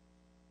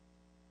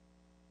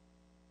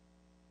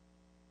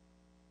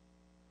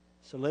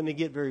 So let me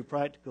get very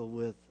practical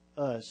with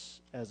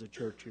us as a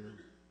church here.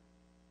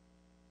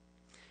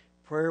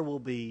 Prayer will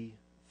be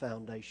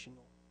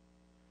foundational,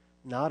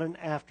 not an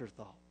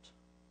afterthought.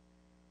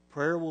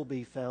 Prayer will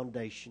be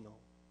foundational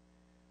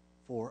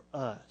for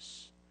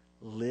us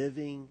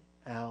living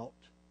out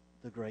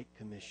the Great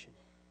Commission.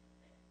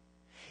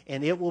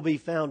 And it will be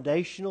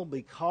foundational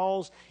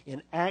because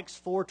in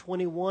Acts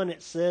 4:21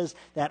 it says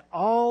that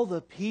all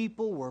the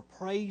people were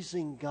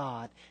praising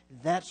God.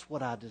 That's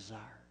what I desire.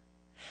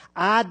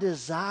 I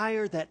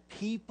desire that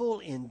people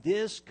in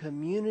this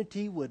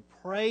community would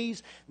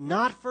praise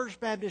not First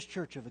Baptist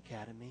Church of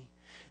Academy,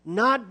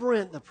 not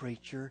Brent the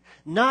preacher,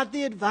 not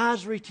the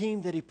advisory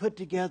team that he put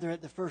together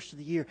at the first of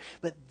the year,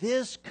 but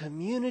this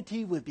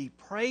community would be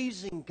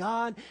praising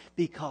God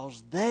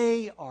because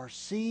they are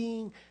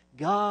seeing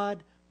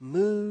God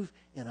move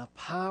in a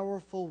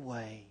powerful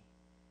way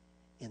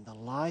in the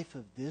life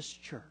of this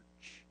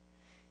church,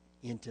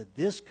 into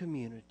this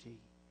community,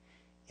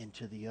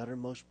 into the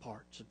uttermost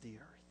parts of the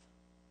earth.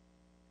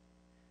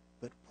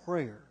 But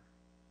prayer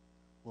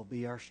will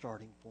be our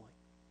starting point.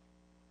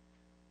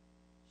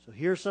 So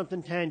here's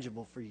something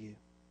tangible for you.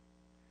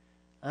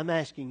 I'm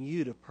asking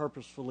you to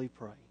purposefully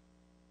pray.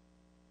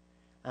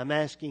 I'm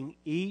asking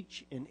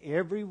each and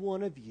every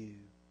one of you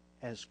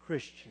as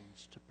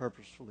Christians to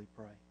purposefully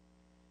pray.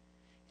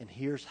 And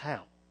here's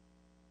how.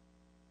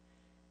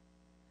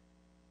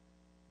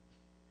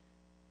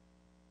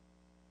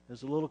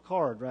 There's a little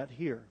card right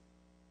here.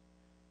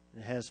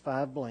 And it has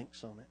 5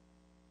 blanks on it.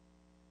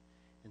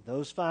 And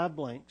those 5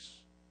 blanks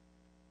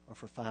are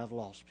for 5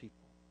 lost people.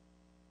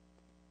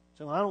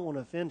 So I don't want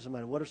to offend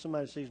somebody. What if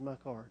somebody sees my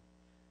card?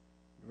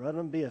 rather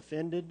than be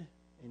offended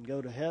and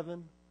go to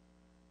heaven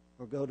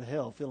or go to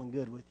hell feeling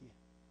good with you.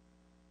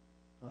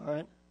 All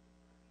right?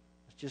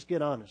 Let's just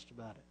get honest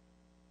about it.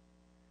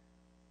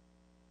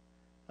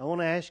 I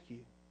want to ask you,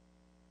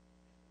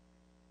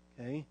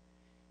 okay?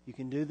 You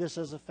can do this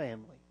as a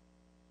family.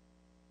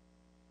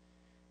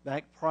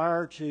 Back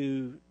prior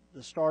to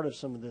the start of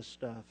some of this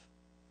stuff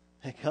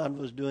that God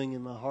was doing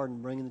in my heart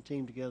and bringing the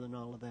team together and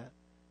all of that,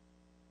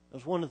 it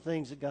was one of the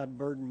things that God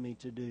burdened me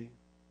to do.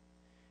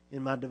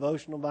 In my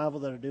devotional Bible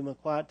that I do my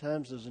quiet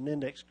times, there's an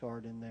index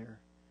card in there.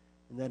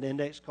 And that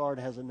index card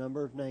has a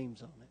number of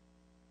names on it.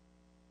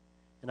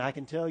 And I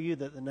can tell you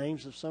that the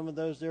names of some of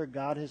those there,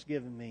 God has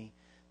given me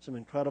some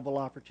incredible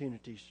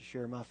opportunities to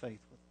share my faith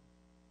with them.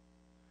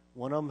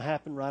 One of them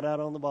happened right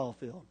out on the ball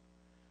field.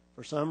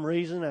 For some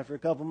reason, after a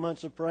couple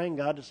months of praying,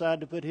 God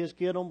decided to put his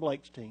kid on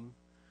Blake's team.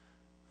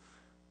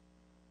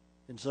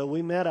 And so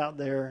we met out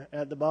there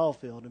at the ball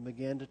field and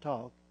began to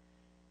talk.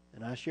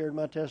 And I shared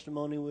my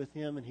testimony with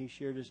him, and he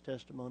shared his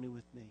testimony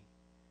with me.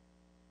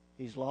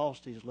 He's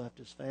lost. He's left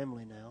his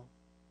family now.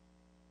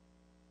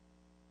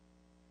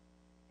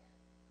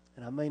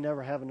 And I may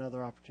never have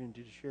another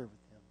opportunity to share with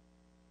him.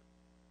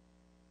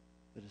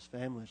 But his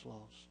family's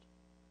lost.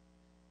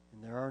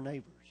 And they're our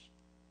neighbors.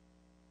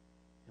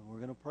 And we're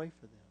going to pray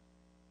for them.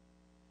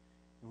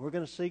 And we're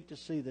going to seek to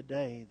see the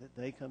day that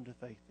they come to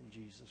faith in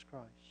Jesus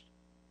Christ.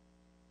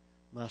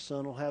 My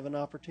son will have an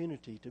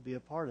opportunity to be a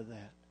part of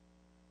that.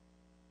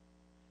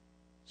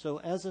 So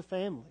as a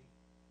family,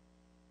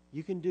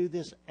 you can do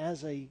this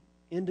as a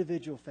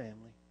individual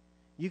family.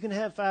 You can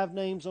have 5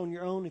 names on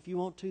your own if you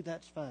want to,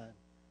 that's fine.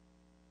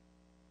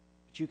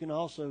 But you can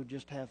also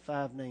just have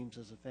 5 names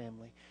as a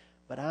family.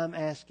 But I'm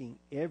asking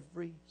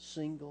every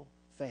single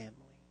family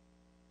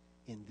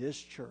in this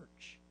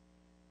church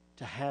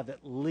to have at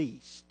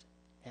least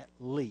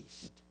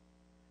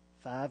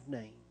 5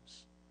 names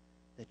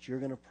that you're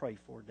going to pray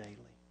for daily.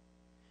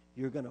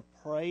 You're going to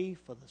pray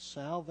for the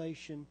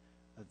salvation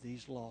of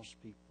these lost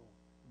people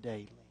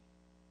daily.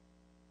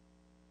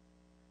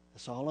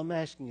 That's all I'm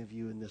asking of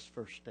you in this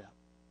first step.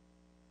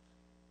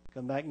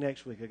 Come back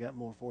next week. I got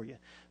more for you.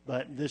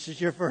 But this is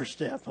your first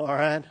step, all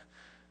right?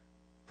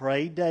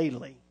 Pray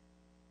daily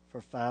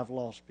for 5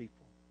 lost people.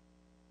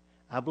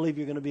 I believe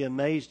you're going to be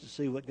amazed to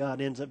see what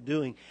God ends up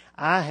doing.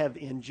 I have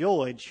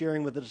enjoyed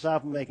sharing with the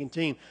disciple-making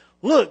team.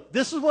 Look,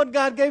 this is what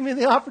God gave me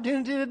the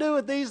opportunity to do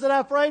with these that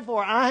I prayed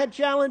for. I had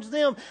challenged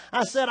them.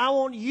 I said, I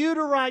want you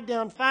to write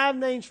down 5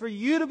 names for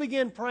you to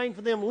begin praying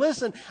for them.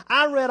 Listen,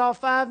 I read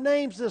off 5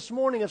 names this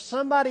morning of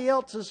somebody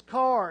else's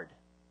card.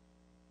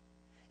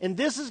 And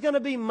this is going to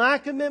be my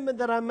commitment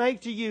that I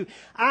make to you.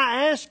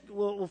 I ask,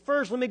 well,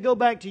 first let me go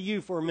back to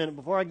you for a minute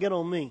before I get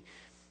on me.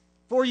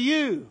 For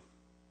you,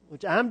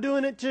 which I'm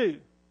doing it too,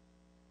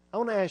 I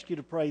want to ask you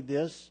to pray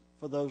this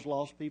for those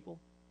lost people.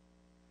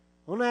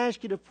 I want to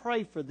ask you to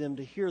pray for them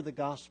to hear the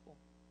gospel,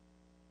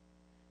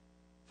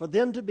 for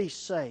them to be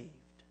saved.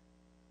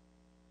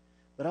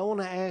 But I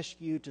want to ask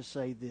you to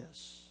say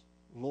this: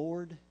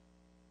 Lord,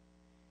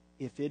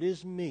 if it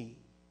is me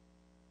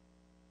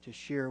to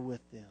share with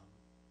them,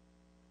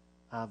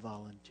 I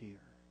volunteer.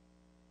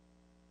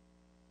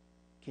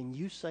 Can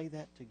you say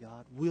that to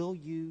God? Will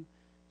you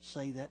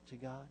say that to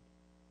God?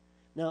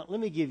 Now, let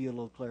me give you a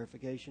little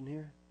clarification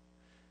here.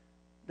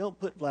 Don't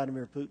put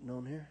Vladimir Putin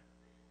on here.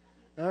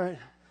 All right?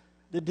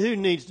 The dude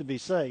needs to be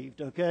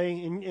saved,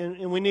 okay?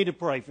 And we need to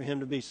pray for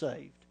him to be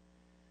saved.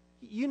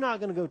 You're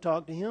not going to go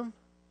talk to him,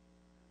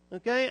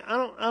 okay?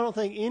 I don't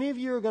think any of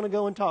you are going to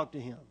go and talk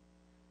to him.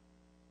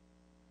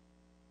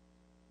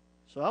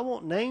 So I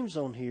want names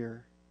on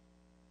here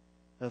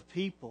of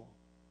people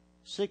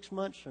 6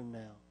 months from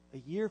now, a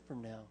year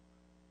from now.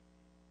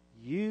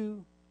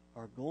 You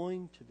are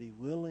going to be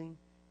willing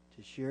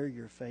to share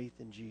your faith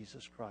in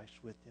Jesus Christ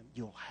with them.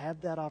 You'll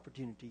have that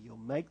opportunity. You'll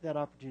make that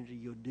opportunity.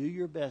 You'll do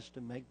your best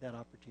to make that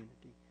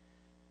opportunity.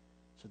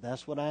 So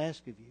that's what I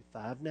ask of you.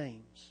 5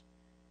 names.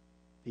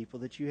 People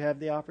that you have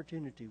the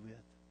opportunity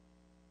with.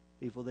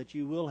 People that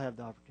you will have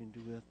the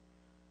opportunity with.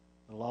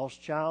 A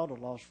lost child, a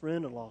lost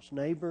friend, a lost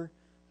neighbor,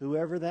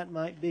 whoever that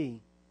might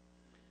be.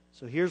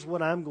 So here's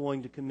what I'm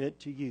going to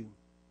commit to you.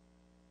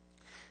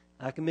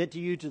 I commit to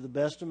you to the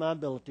best of my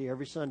ability.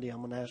 Every Sunday I'm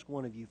going to ask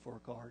one of you for a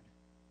card.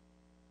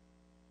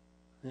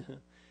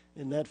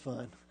 Isn't that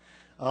fun?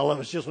 All of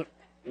us just went,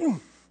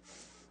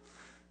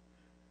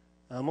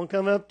 I'm going to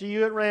come up to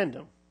you at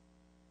random.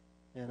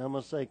 And I'm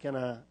going to say, can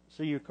I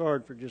see your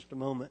card for just a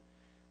moment?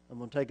 I'm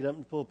going to take it up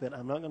in the pulpit.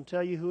 I'm not going to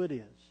tell you who it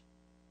is.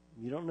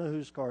 You don't know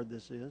whose card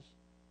this is.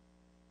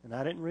 And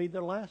I didn't read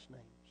their last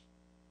names.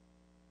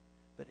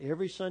 But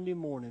every Sunday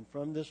morning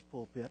from this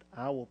pulpit,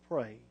 I will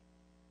pray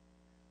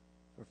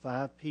for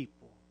 5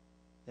 people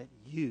that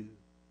you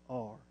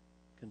are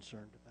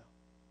concerned about.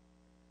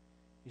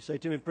 You say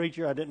to me,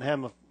 preacher, I didn't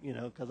have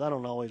because I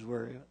don't always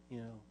wear a,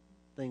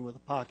 thing with a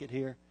pocket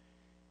here.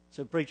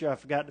 So, preacher, I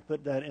forgot to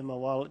put that in my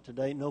wallet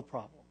today. No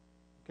problem.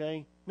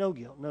 Okay? No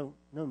guilt. No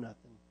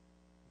nothing.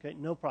 Okay?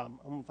 No problem.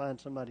 I'm going to find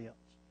somebody else.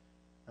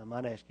 I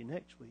might ask you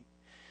next week.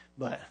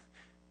 But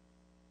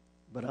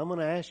But I'm going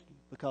to ask you,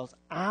 because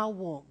I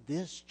want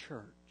this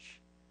church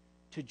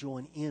to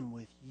join in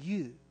with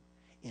you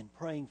in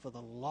praying for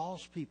the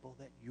lost people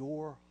that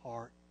your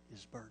heart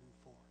is burdened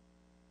for.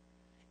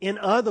 In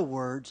other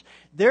words,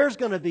 there's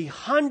going to be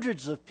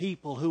hundreds of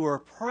people who are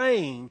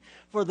praying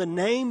for the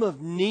name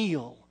of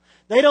Neil.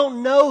 They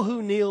don't know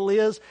who Neil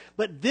is,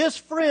 but this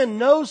friend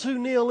knows who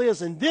Neil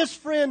is, and this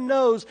friend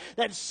knows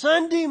that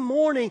Sunday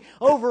morning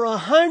over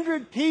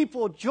 100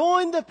 people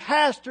joined the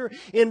pastor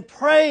in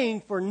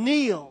praying for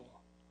Neil.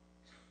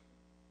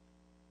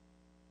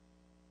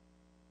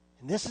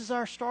 And this is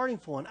our starting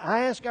point.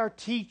 I ask our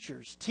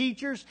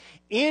teachers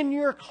in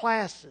your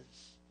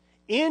classes,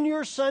 in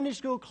your Sunday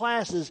school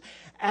classes,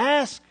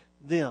 ask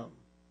them,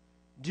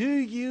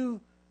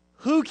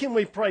 who can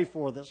we pray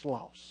for that's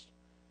lost?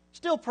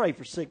 Still pray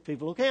for sick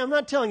people, okay? I'm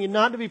not telling you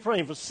not to be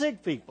praying for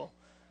sick people.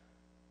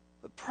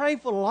 But pray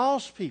for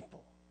lost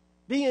people.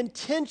 Be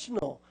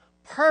intentional,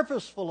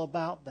 purposeful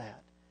about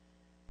that.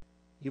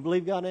 You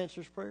believe God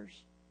answers prayers?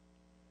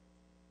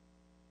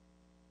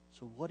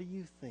 So what do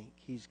you think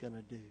He's going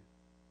to do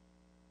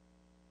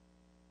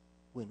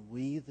when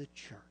we, the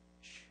church,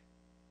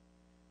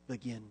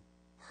 begin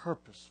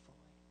purposefully,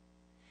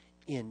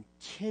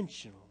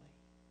 intentionally,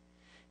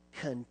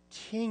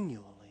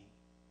 continually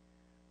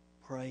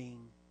praying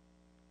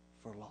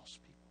for lost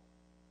people?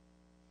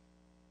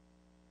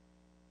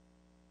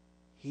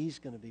 He's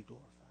going to be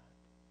glorified.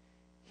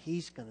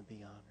 He's going to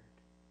be honored.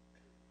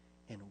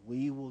 And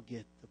we will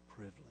get the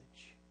privilege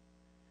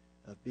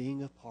of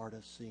being a part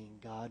of seeing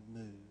God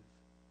move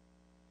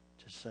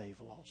to save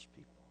lost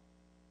people.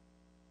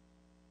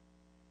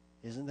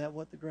 Isn't that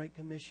what the Great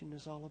Commission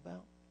is all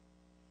about?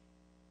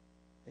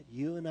 That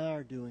you and I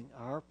are doing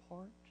our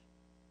part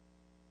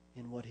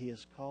in what He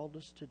has called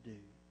us to do.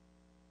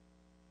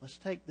 Let's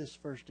take this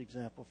first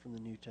example from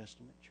the New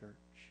Testament church,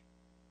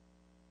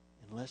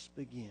 and let's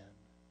begin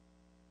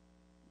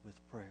with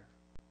prayer.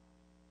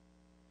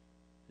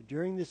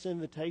 During this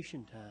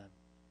invitation time,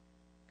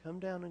 come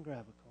down and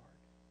grab a card.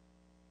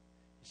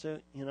 So,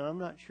 I'm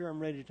not sure I'm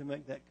ready to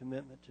make that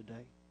commitment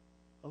today.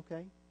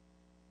 Okay,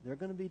 they're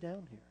going to be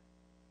down here.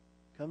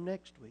 Come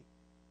next week.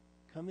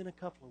 Come in a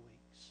couple of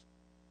weeks.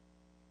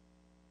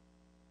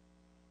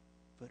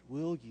 But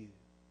will you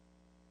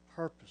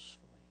purposefully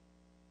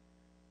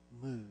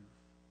move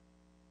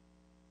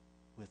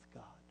with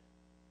God?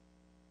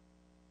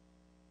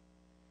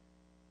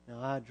 Now,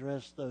 I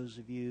address those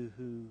of you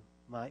who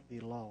might be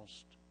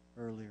lost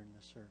earlier in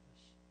the service.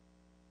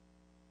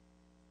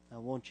 I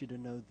want you to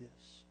know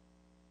this.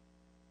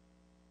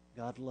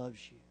 God loves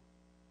you.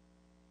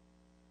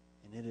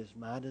 And it is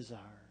my desire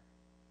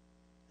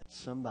that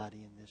somebody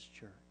in this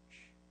church,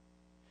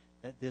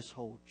 that this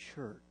whole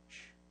church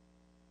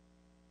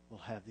will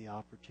have the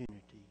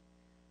opportunity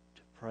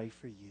to pray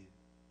for you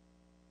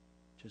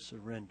to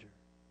surrender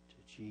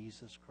to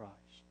Jesus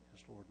Christ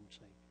as Lord and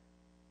Savior.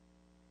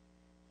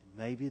 And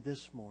maybe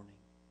this morning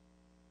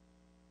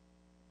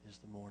is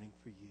the morning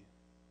for you.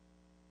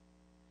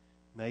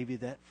 Maybe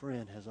that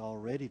friend has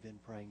already been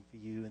praying for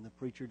you and the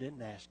preacher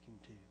didn't ask him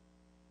to.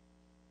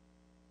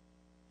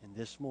 And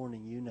this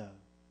morning you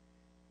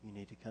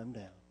need to come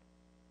down.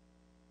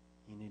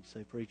 You need to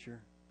say,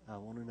 preacher, I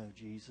want to know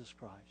Jesus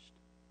Christ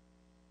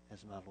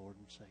as my Lord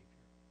and Savior.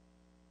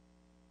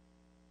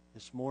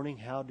 This morning,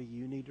 how do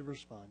you need to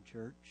respond,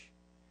 church?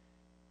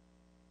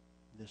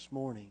 This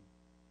morning,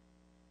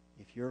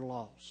 if you're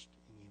lost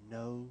and you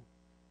know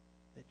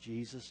that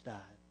Jesus died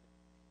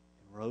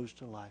and rose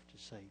to life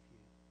to save you,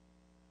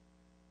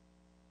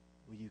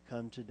 will you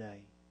come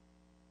today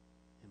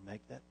and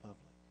make that public?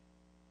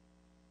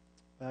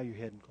 Bow your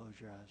head and close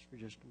your eyes for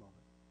just a moment.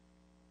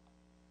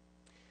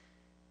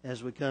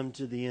 As we come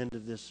to the end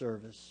of this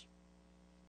service,